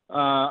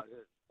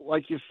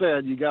 like you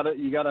said, you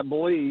gotta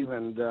believe,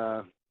 and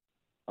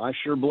I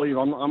sure believe.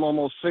 I'm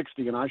almost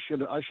 60, and I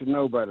should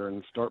know better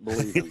and start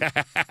believing.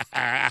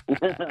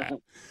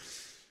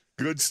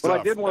 Good stuff.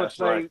 But I did want to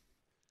say,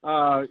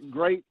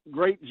 great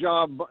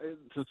job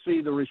to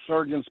see the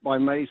resurgence by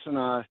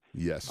Mason.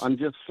 Yes, I'm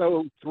just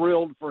so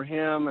thrilled for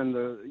him, and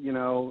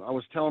I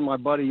was telling my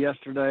buddy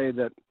yesterday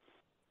that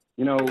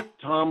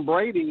Tom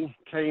Brady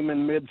came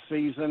in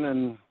mid-season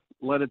and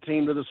led a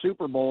team to the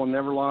Super Bowl and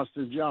never lost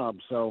his job.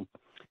 So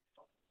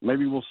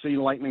maybe we'll see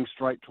lightning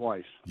strike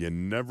twice. You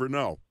never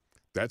know.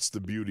 That's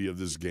the beauty of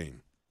this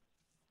game.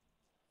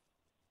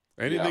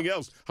 Anything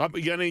else?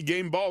 You got any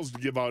game balls to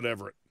give out,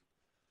 Everett?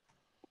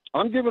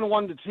 I'm giving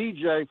one to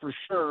TJ for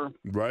sure.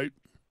 Right.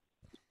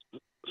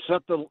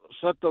 Set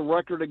the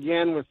record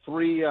again with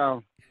three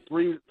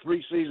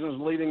seasons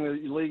leading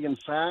the league in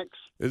sacks.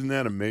 Isn't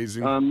that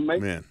amazing?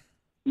 Man.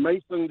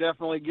 Mason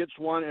definitely gets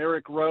one.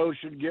 Eric Rowe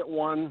should get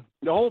one.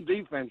 The whole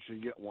defense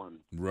should get one.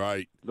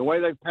 Right. The way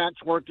they've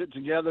patchworked it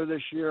together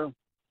this year.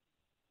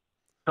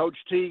 Coach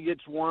T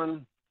gets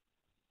one.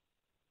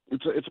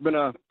 It's been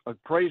a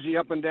crazy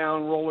up and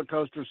down roller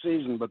coaster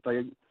season, but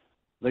they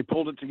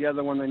pulled it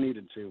together when they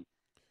needed to.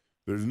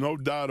 There's no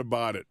doubt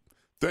about it.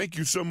 Thank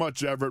you so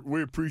much, Everett.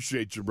 We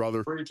appreciate you,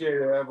 brother. Appreciate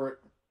it, Everett.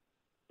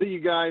 See you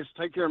guys.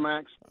 Take care,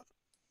 Max.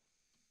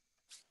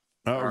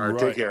 All right.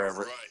 Take care,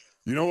 Everett.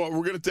 You know what?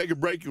 We're going to take a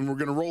break, and we're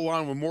going to roll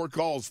on with more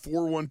calls.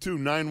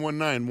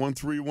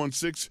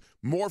 412-919-1316.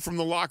 More from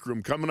the locker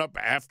room coming up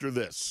after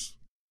this.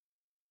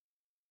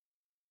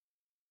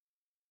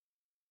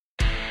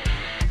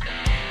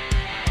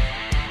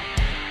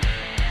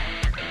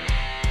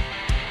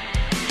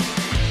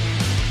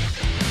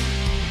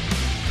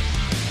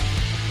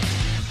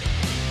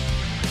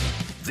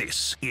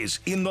 This is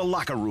In the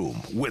Locker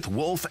Room with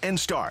Wolf and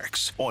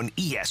Starks on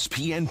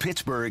ESPN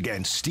Pittsburgh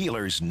and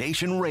Steelers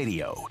Nation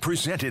Radio.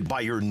 Presented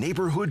by your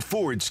neighborhood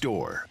Ford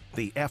store.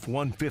 The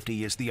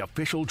F-150 is the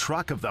official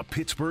truck of the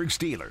Pittsburgh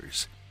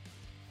Steelers.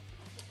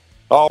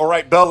 All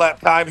right, bell lap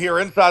time here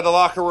inside the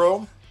locker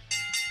room.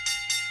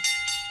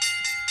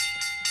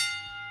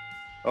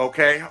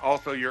 Okay,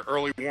 also your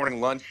early warning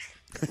lunch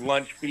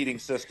feeding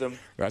system.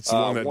 That's the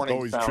one that warning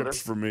always sounder.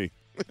 trips for me.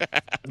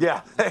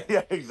 Yeah,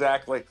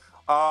 exactly.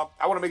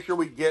 I want to make sure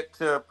we get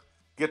to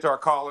our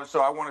callers,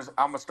 so I'm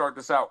gonna start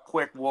this out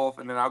quick, Wolf,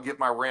 and then I'll get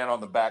my rant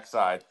on the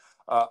backside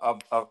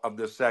of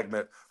this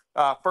segment.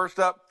 First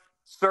up,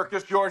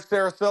 Circus George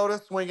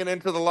Sarasota swinging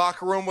into the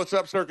locker room. What's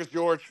up, Circus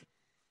George?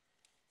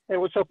 Hey,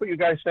 what's up with you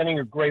guys sending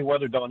your gray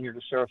weather down here to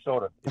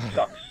Sarasota? It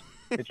sucks.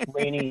 It's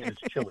rainy and it's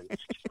chilly.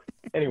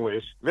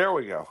 Anyways. There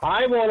we go.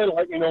 I want to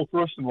let you know,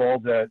 first of all,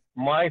 that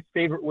my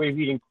favorite way of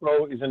eating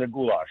crow is in a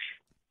goulash.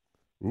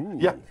 Ooh.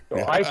 Yeah.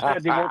 So I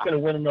said they weren't going to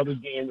win another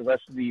game the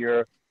rest of the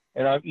year,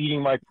 and I'm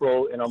eating my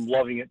crow, and I'm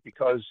loving it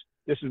because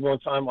this is one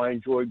time I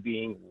enjoy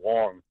being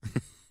wrong.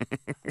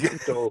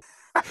 So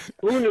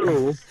who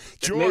knew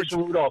George,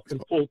 Mason Rudolph can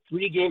pull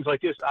 3 games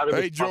like this out of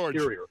his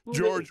posterior?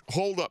 George,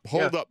 hold up,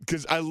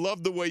 because I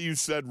love the way you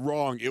said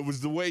wrong. It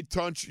was the way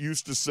Tunch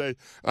used to say,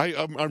 I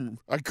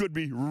could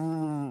be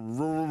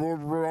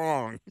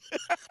wrong.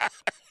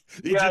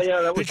 He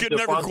that was could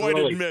never quite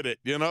admit it,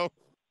 you know?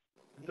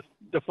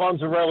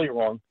 DeFonzarelli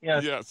wrong.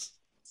 Yes.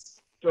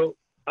 So,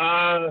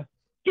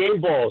 game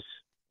balls.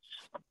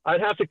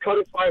 I'd have to cut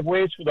it 5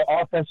 ways for the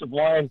offensive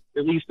line,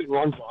 at least in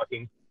run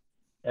blocking.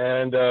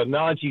 And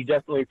Najee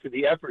definitely for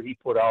the effort he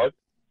put out.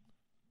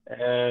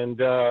 And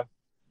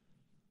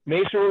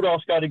Mason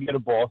Rudolph's got to get a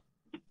ball.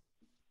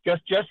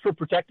 Just for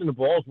protecting the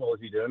ball as well as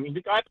he did. I mean,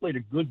 the guy played a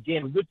good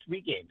game, a good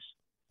 3 games.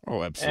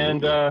 Oh,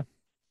 absolutely. And,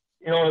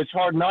 it's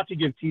hard not to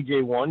give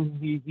TJ one.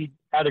 He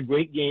had a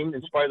great game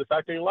in spite of the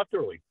fact that he left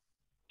early.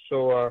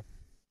 So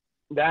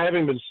that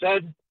having been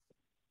said,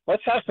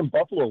 let's have some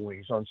buffalo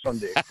wings on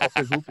Sunday.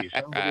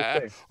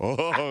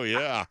 Oh,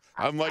 yeah.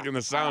 I'm liking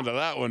the sound of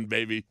that one,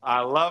 baby.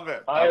 I love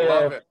it. I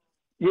love it.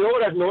 You know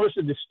what I've noticed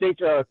a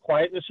distinct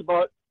quietness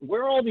about?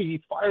 Where are all these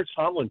Fire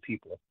Tomlin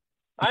people?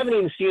 I haven't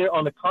even seen it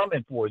on the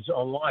comment boards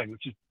online,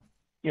 which is,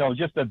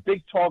 just a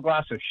big tall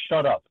glass of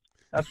shut up.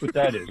 That's what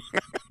that is.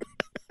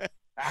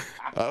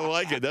 I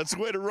like it. That's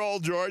the way to roll,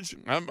 George.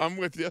 I'm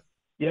with you.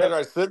 Yeah,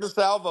 right. Send the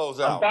salvos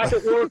out. I'm back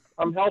at work.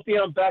 I'm healthy.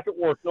 I'm back at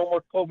work. No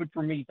more COVID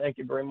for me. Thank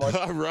you very much.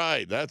 All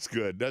right. That's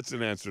good. That's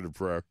an answer to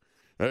prayer.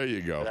 There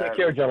you go. Take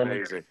care, gentlemen.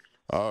 Amazing.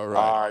 All right.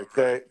 All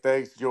right.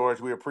 Thanks, George.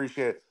 We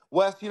appreciate it.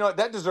 Wes,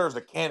 that deserves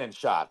a cannon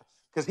shot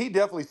because he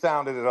definitely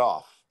sounded it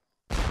off.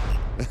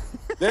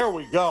 There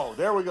we go.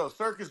 There we go.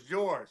 Circus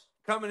George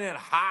coming in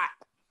hot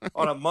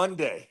on a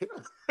Monday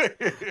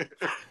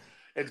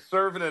and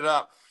serving it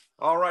up.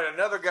 All right.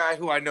 Another guy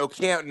who I know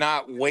can't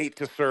not wait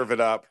to serve it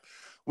up.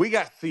 We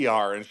got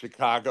CR in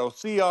Chicago.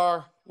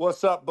 CR,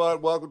 what's up,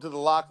 bud? Welcome to the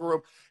locker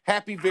room.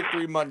 Happy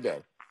Victory Monday.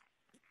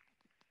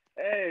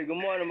 Hey, good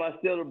morning, my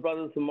Steeler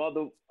brothers from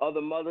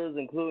other mothers,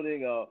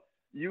 including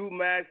you,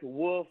 Max,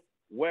 Wolf,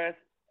 Wes,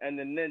 and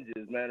the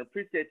Ninjas, man.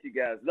 Appreciate you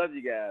guys. Love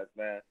you guys,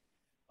 man.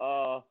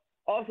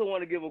 Also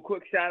want to give a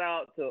quick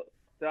shout-out to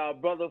our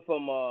brother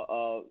from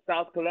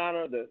South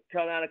Carolina, the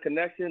Carolina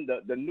Connection,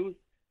 the new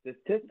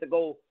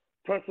statistical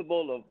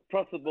principle of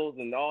principles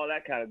and all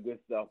that kind of good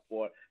stuff,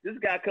 boy. This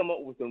guy come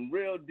up with some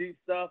real deep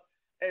stuff.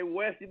 Hey,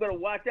 Wes, you better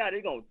watch out.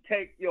 They're going to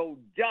take your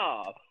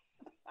job.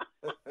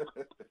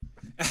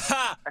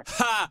 Ha,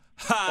 ha,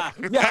 ha.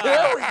 Yeah,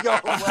 there we go,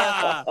 Wes.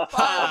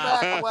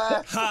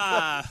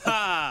 Ha,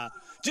 ha.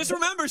 Just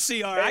remember,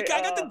 CR, I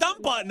got the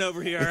dump button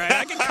over here. Right?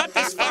 I can cut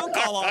this phone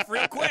call off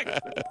real quick.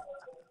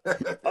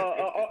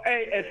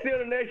 Hey, and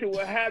Steeler Nation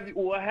will have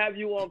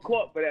you on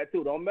court for that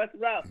too. Don't mess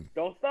around.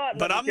 Don't start.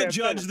 But I'm the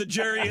judge, the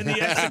jury, and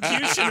the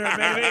executioner,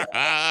 baby.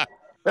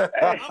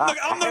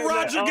 I'm the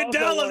Roger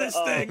Goodell of this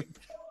thing.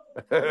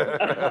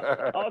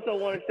 Also,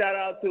 want to shout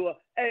out to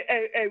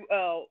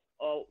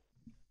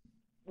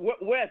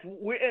Wes.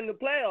 We're in the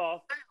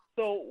playoffs.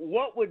 So,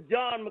 what would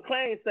John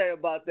McClain say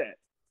about that?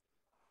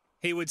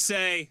 He would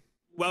say,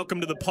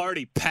 "Welcome to the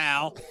party,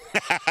 pal."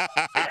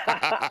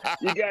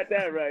 You got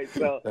that right.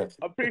 So I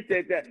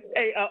appreciate that.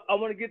 Hey, I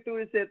want to get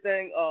through this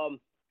thing.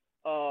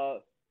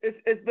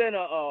 It's been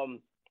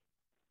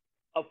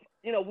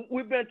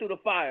we've been through the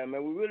fire,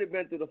 man. We've really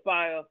been through the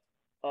fire.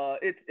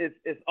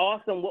 It's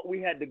awesome what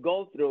we had to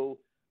go through.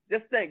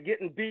 Just think,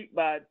 getting beat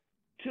by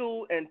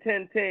 2 and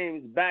 10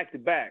 teams back to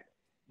back.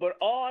 But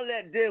all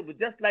that did was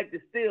just like the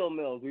steel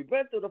mills. We've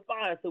been through the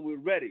fire, so we're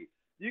ready.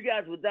 You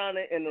guys were down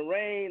there in the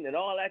rain and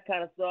all that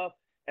kind of stuff.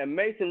 And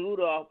Mason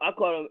Rudolph, I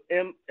call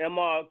him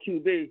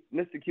MRQB,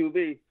 Mr.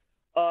 QB.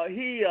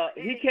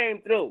 He came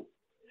through,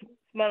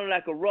 smelling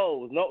like a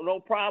rose. No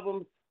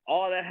problems,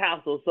 all that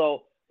hassle.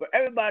 So for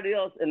everybody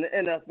else in the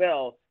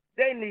NFL,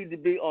 they need to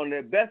be on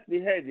their best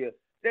behavior.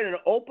 They need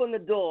to open the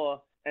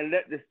door and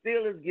let the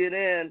Steelers get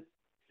in.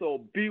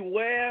 So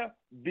beware,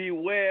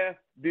 beware,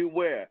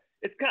 beware.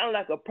 It's kind of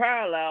like a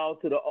parallel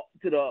to the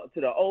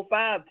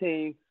 05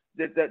 team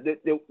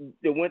that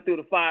went through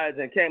the fires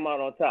and came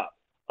out on top.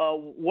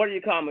 What are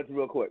your comments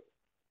real quick?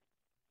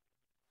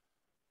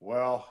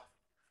 Well,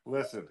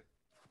 listen,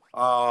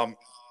 talk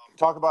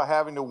about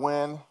having to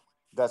win.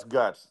 That's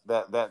guts.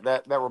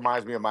 That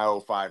reminds me of my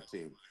 05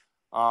 team.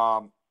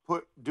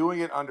 Doing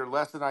it under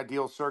less than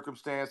ideal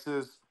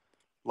circumstances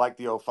like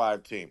the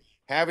 05 team.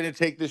 Having to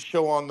take this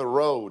show on the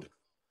road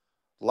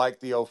like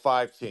the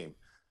 05 team.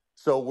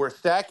 So we're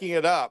stacking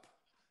it up,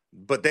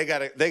 but they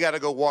gotta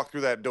go walk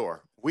through that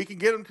door. We can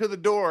get them to the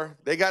door.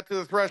 They got to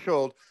the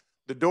threshold.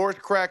 The door's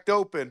cracked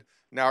open.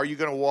 Now, are you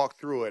going to walk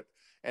through it?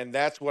 And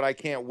that's what I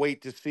can't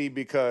wait to see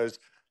because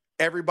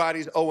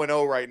everybody's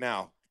 0-0 right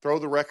now. Throw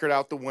the record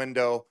out the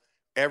window.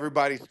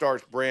 Everybody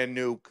starts brand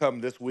new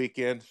come this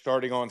weekend,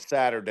 starting on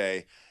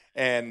Saturday.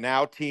 And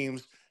now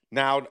teams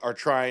now are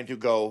trying to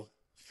go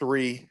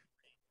 3,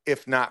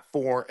 if not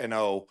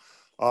 4-0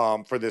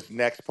 for this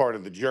next part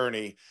of the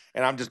journey.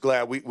 And I'm just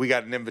glad we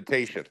got an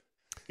invitation.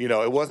 You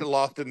know, it wasn't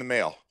lost in the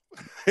mail.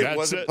 It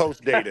wasn't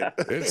post-dated.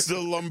 It's the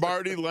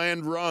Lombardi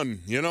Land Run.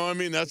 You know what I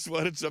mean? That's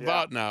what it's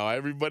about now.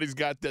 Everybody's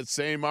got that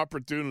same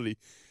opportunity.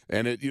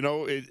 And,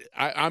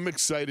 I'm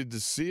excited to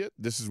see it.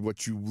 This is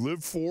what you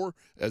live for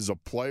as a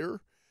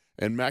player.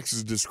 And Max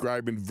is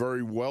describing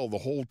very well the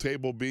whole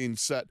table being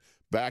set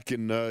back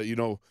in,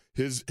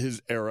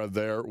 his era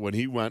there when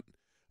he went.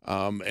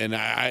 And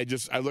I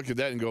look at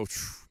that and go,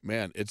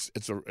 man, it's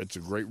a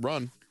great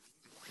run.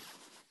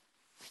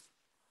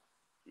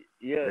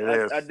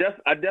 Yeah, I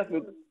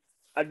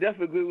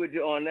definitely agree with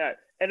you on that.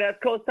 And as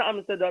Coach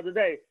Thomas said the other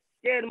day,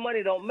 scared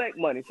money don't make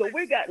money. So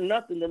we got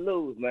nothing to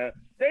lose, man.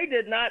 They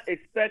did not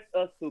expect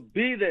us to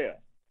be there,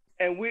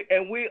 and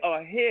we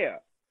are here.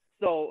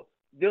 So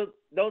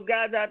those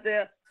guys out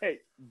there, hey,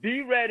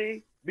 be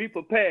ready, be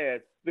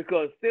prepared,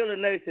 because Steeler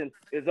Nation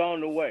is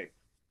on the way.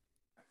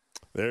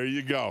 There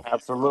you go.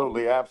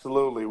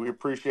 Absolutely. We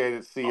appreciate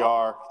it, CR.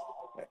 All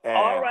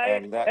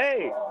right.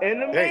 Hey, in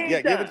the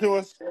meantime, give it to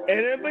us. And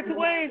in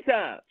between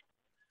time,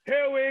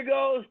 here we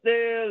go,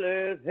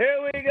 Steelers.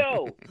 Here we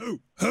go.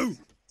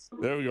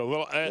 There we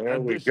go. There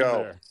we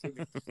go.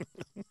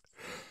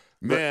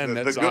 Man,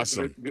 that's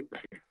awesome.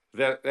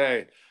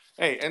 Hey,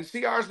 and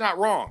CR's not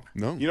wrong.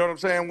 No. You know what I'm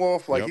saying,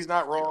 Wolf? He's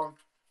not wrong.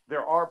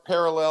 There are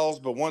parallels,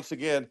 but once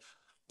again,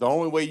 the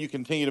only way you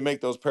continue to make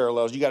those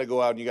parallels, you got to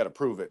go out and you got to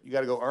prove it. You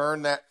got to go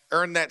earn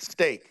that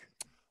steak,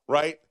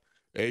 right?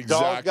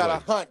 Exactly. Dogs got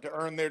to hunt to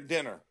earn their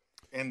dinner,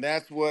 and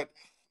that's what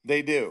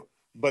they do.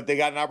 But they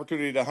got an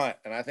opportunity to hunt,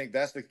 and I think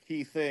that's the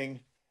key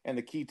thing and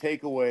the key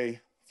takeaway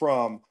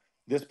from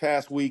this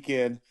past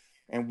weekend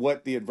and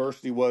what the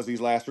adversity was these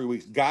last 3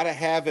 weeks. Got to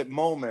have at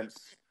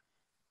moments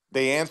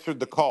they answered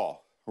the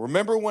call.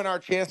 Remember when our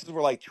chances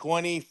were like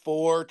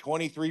 24,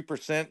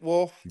 23%,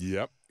 Wolf?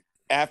 Yep.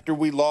 After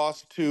we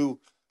lost to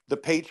the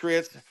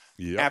Patriots,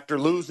 after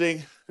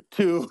losing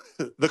to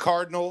the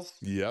Cardinals.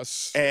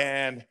 Yes.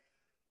 And,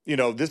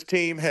 this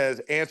team has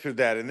answered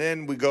that. And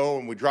then we go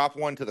and we drop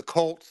one to the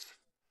Colts.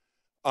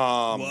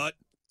 What?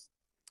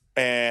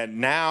 And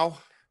now,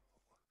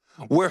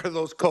 where are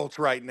those Colts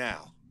right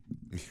now?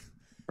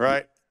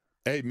 Right?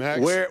 Hey,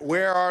 Max.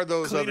 Where are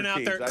those cleaning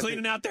other teams?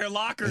 Cleaning out their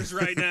lockers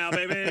right now,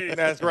 baby.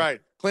 That's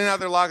right. Clean out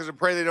their lockers and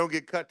pray they don't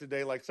get cut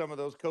today like some of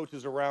those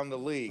coaches around the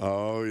league.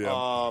 Oh,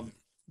 yeah.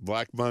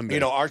 Black Monday.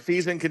 Our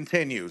season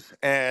continues.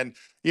 And,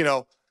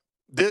 the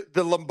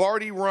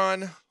Lombardi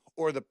run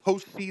or the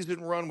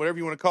postseason run, whatever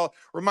you want to call it,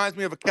 reminds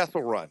me of a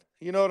Kessel run.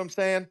 You know what I'm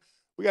saying?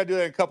 We got to do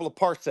that in a couple of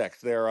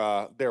parsecs there,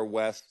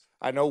 Wes.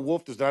 I know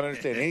Wolf does not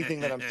understand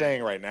anything that I'm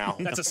saying right now.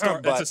 That's a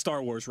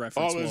Star Wars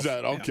reference. Oh, is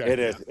that? Okay. It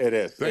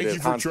is. Thank you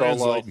for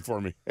translating for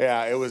me.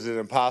 Yeah, it was an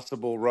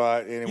impossible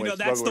run. Anyway,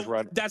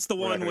 that's the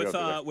one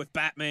with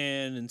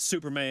Batman and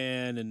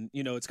Superman, and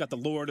it's got the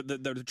Lord.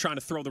 They're trying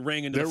to throw the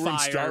ring into the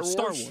fire.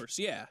 Star Wars,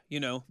 yeah.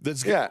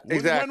 Exactly.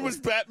 When was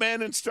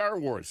Batman in Star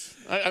Wars?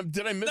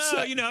 Did I miss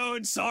that?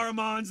 And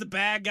Saruman's the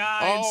bad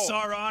guy, and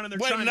Sauron, and they're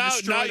trying to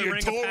destroy the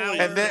ring of power.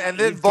 And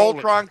then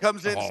Voltron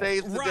comes in,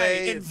 saves the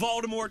day. And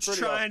Voldemort's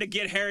trying to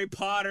get Harry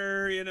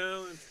Potter,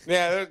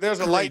 Yeah, there's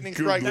a lightning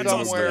strike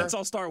somewhere. That's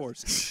all Star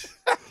Wars.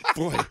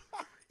 Boy,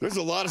 there's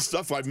a lot of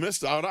stuff I've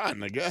missed out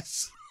on, I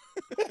guess.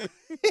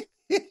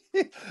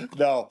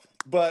 No,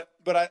 but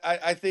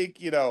I think,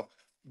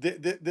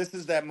 this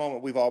is that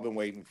moment we've all been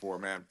waiting for,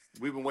 man.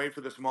 We've been waiting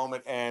for this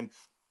moment, and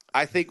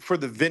I think for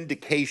the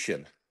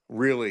vindication,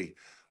 really,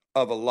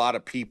 of a lot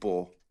of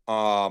people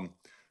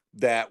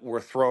that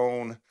were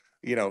thrown,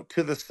 to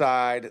the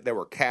side, that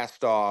were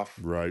cast off.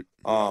 Right.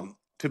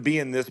 To be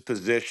in this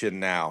position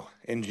now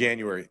in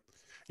January,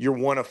 you're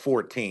one of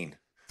 14.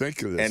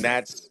 Think of this. And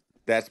that's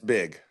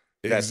big.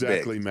 That's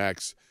exactly, big.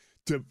 Max.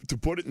 To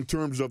put it in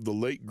terms of the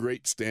late,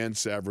 great Stan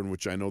Savran,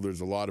 which I know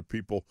there's a lot of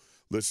people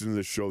listening to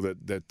this show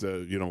that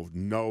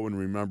know and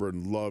remember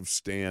and love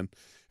Stan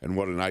and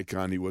what an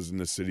icon he was in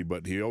the city.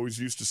 But he always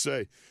used to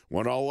say,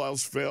 when all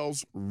else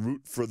fails,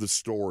 root for the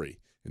story.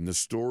 And the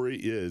story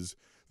is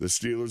the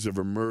Steelers have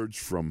emerged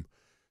from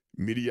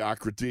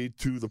mediocrity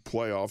to the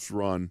playoffs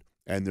run,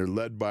 and they're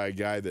led by a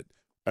guy that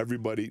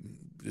everybody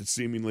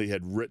seemingly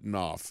had written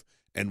off.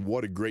 And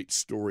what a great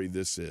story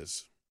this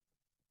is.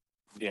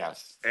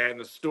 Yes. And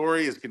the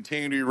story is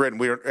continuing to be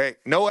written.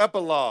 No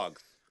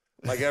epilogues,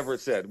 like Everett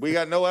said. We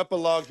got no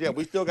epilogues yet.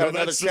 We still got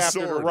another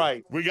chapter to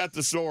write. We got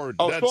the sword.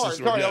 Oh, that's sword. The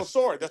sword. Sorry. Yes. Oh,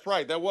 sword. That's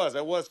right. That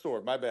was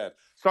sword. My bad.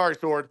 Sorry,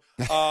 sword.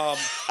 But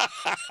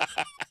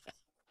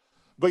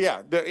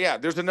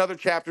there's another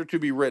chapter to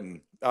be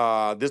written.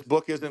 This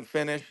book isn't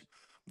finished.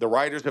 The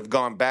writers have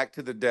gone back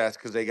to the desk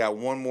because they got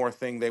one more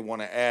thing they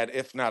want to add,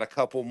 if not a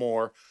couple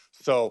more.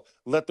 So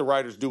let the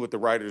writers do what the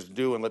writers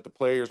do, and let the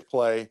players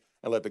play,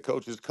 and let the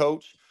coaches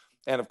coach.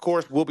 And, of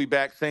course, we'll be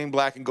back, same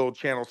Black and Gold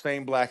channel,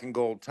 same Black and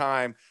Gold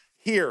time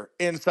here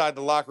inside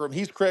the locker room.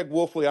 He's Craig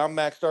Wolfley. I'm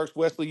Max Starks.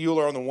 Wesley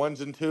Euler on the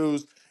ones and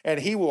twos. And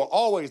he will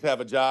always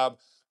have a job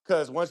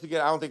because, once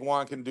again, I don't think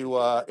Juan can do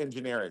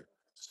engineering.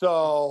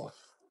 So,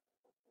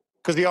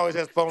 because he always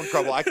has phone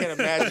trouble. I can't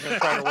imagine him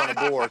trying to run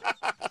a board.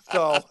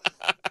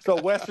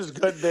 So Wes is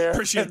good there.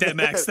 Appreciate that,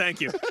 Max.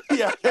 Thank you.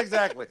 Yeah,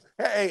 exactly.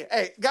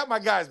 Hey, got my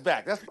guys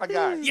back. That's my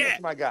guy. Yeah.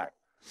 That's my guy.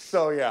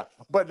 So, yeah.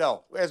 But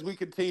no, as we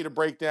continue to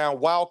break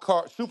down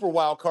super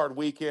wild card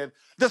weekend,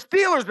 the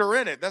Steelers are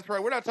in it. That's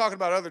right. We're not talking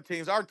about other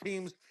teams. Our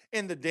team's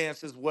in the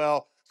dance as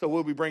well. So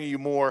we'll be bringing you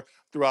more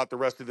throughout the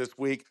rest of this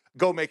week.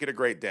 Go make it a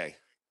great day.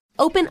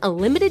 Open a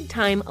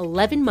limited-time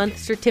 11-month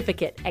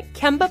certificate at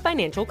Kemba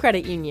Financial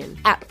Credit Union.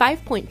 At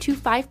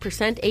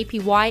 5.25%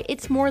 APY,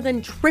 it's more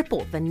than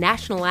triple the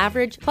national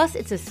average, plus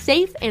it's a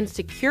safe and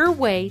secure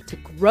way to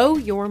grow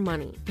your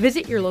money.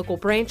 Visit your local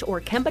branch or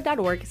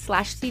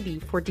kemba.org/CD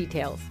for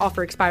details.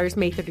 Offer expires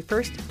May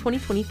 31st,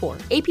 2024.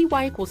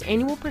 APY equals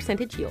annual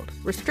percentage yield.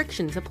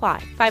 Restrictions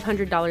apply.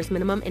 $500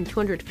 minimum and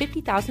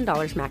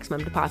 $250,000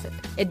 maximum deposit.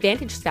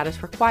 Advantage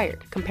status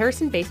required.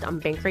 Comparison based on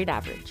bank rate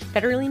average.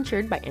 Federally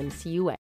insured by NCUA.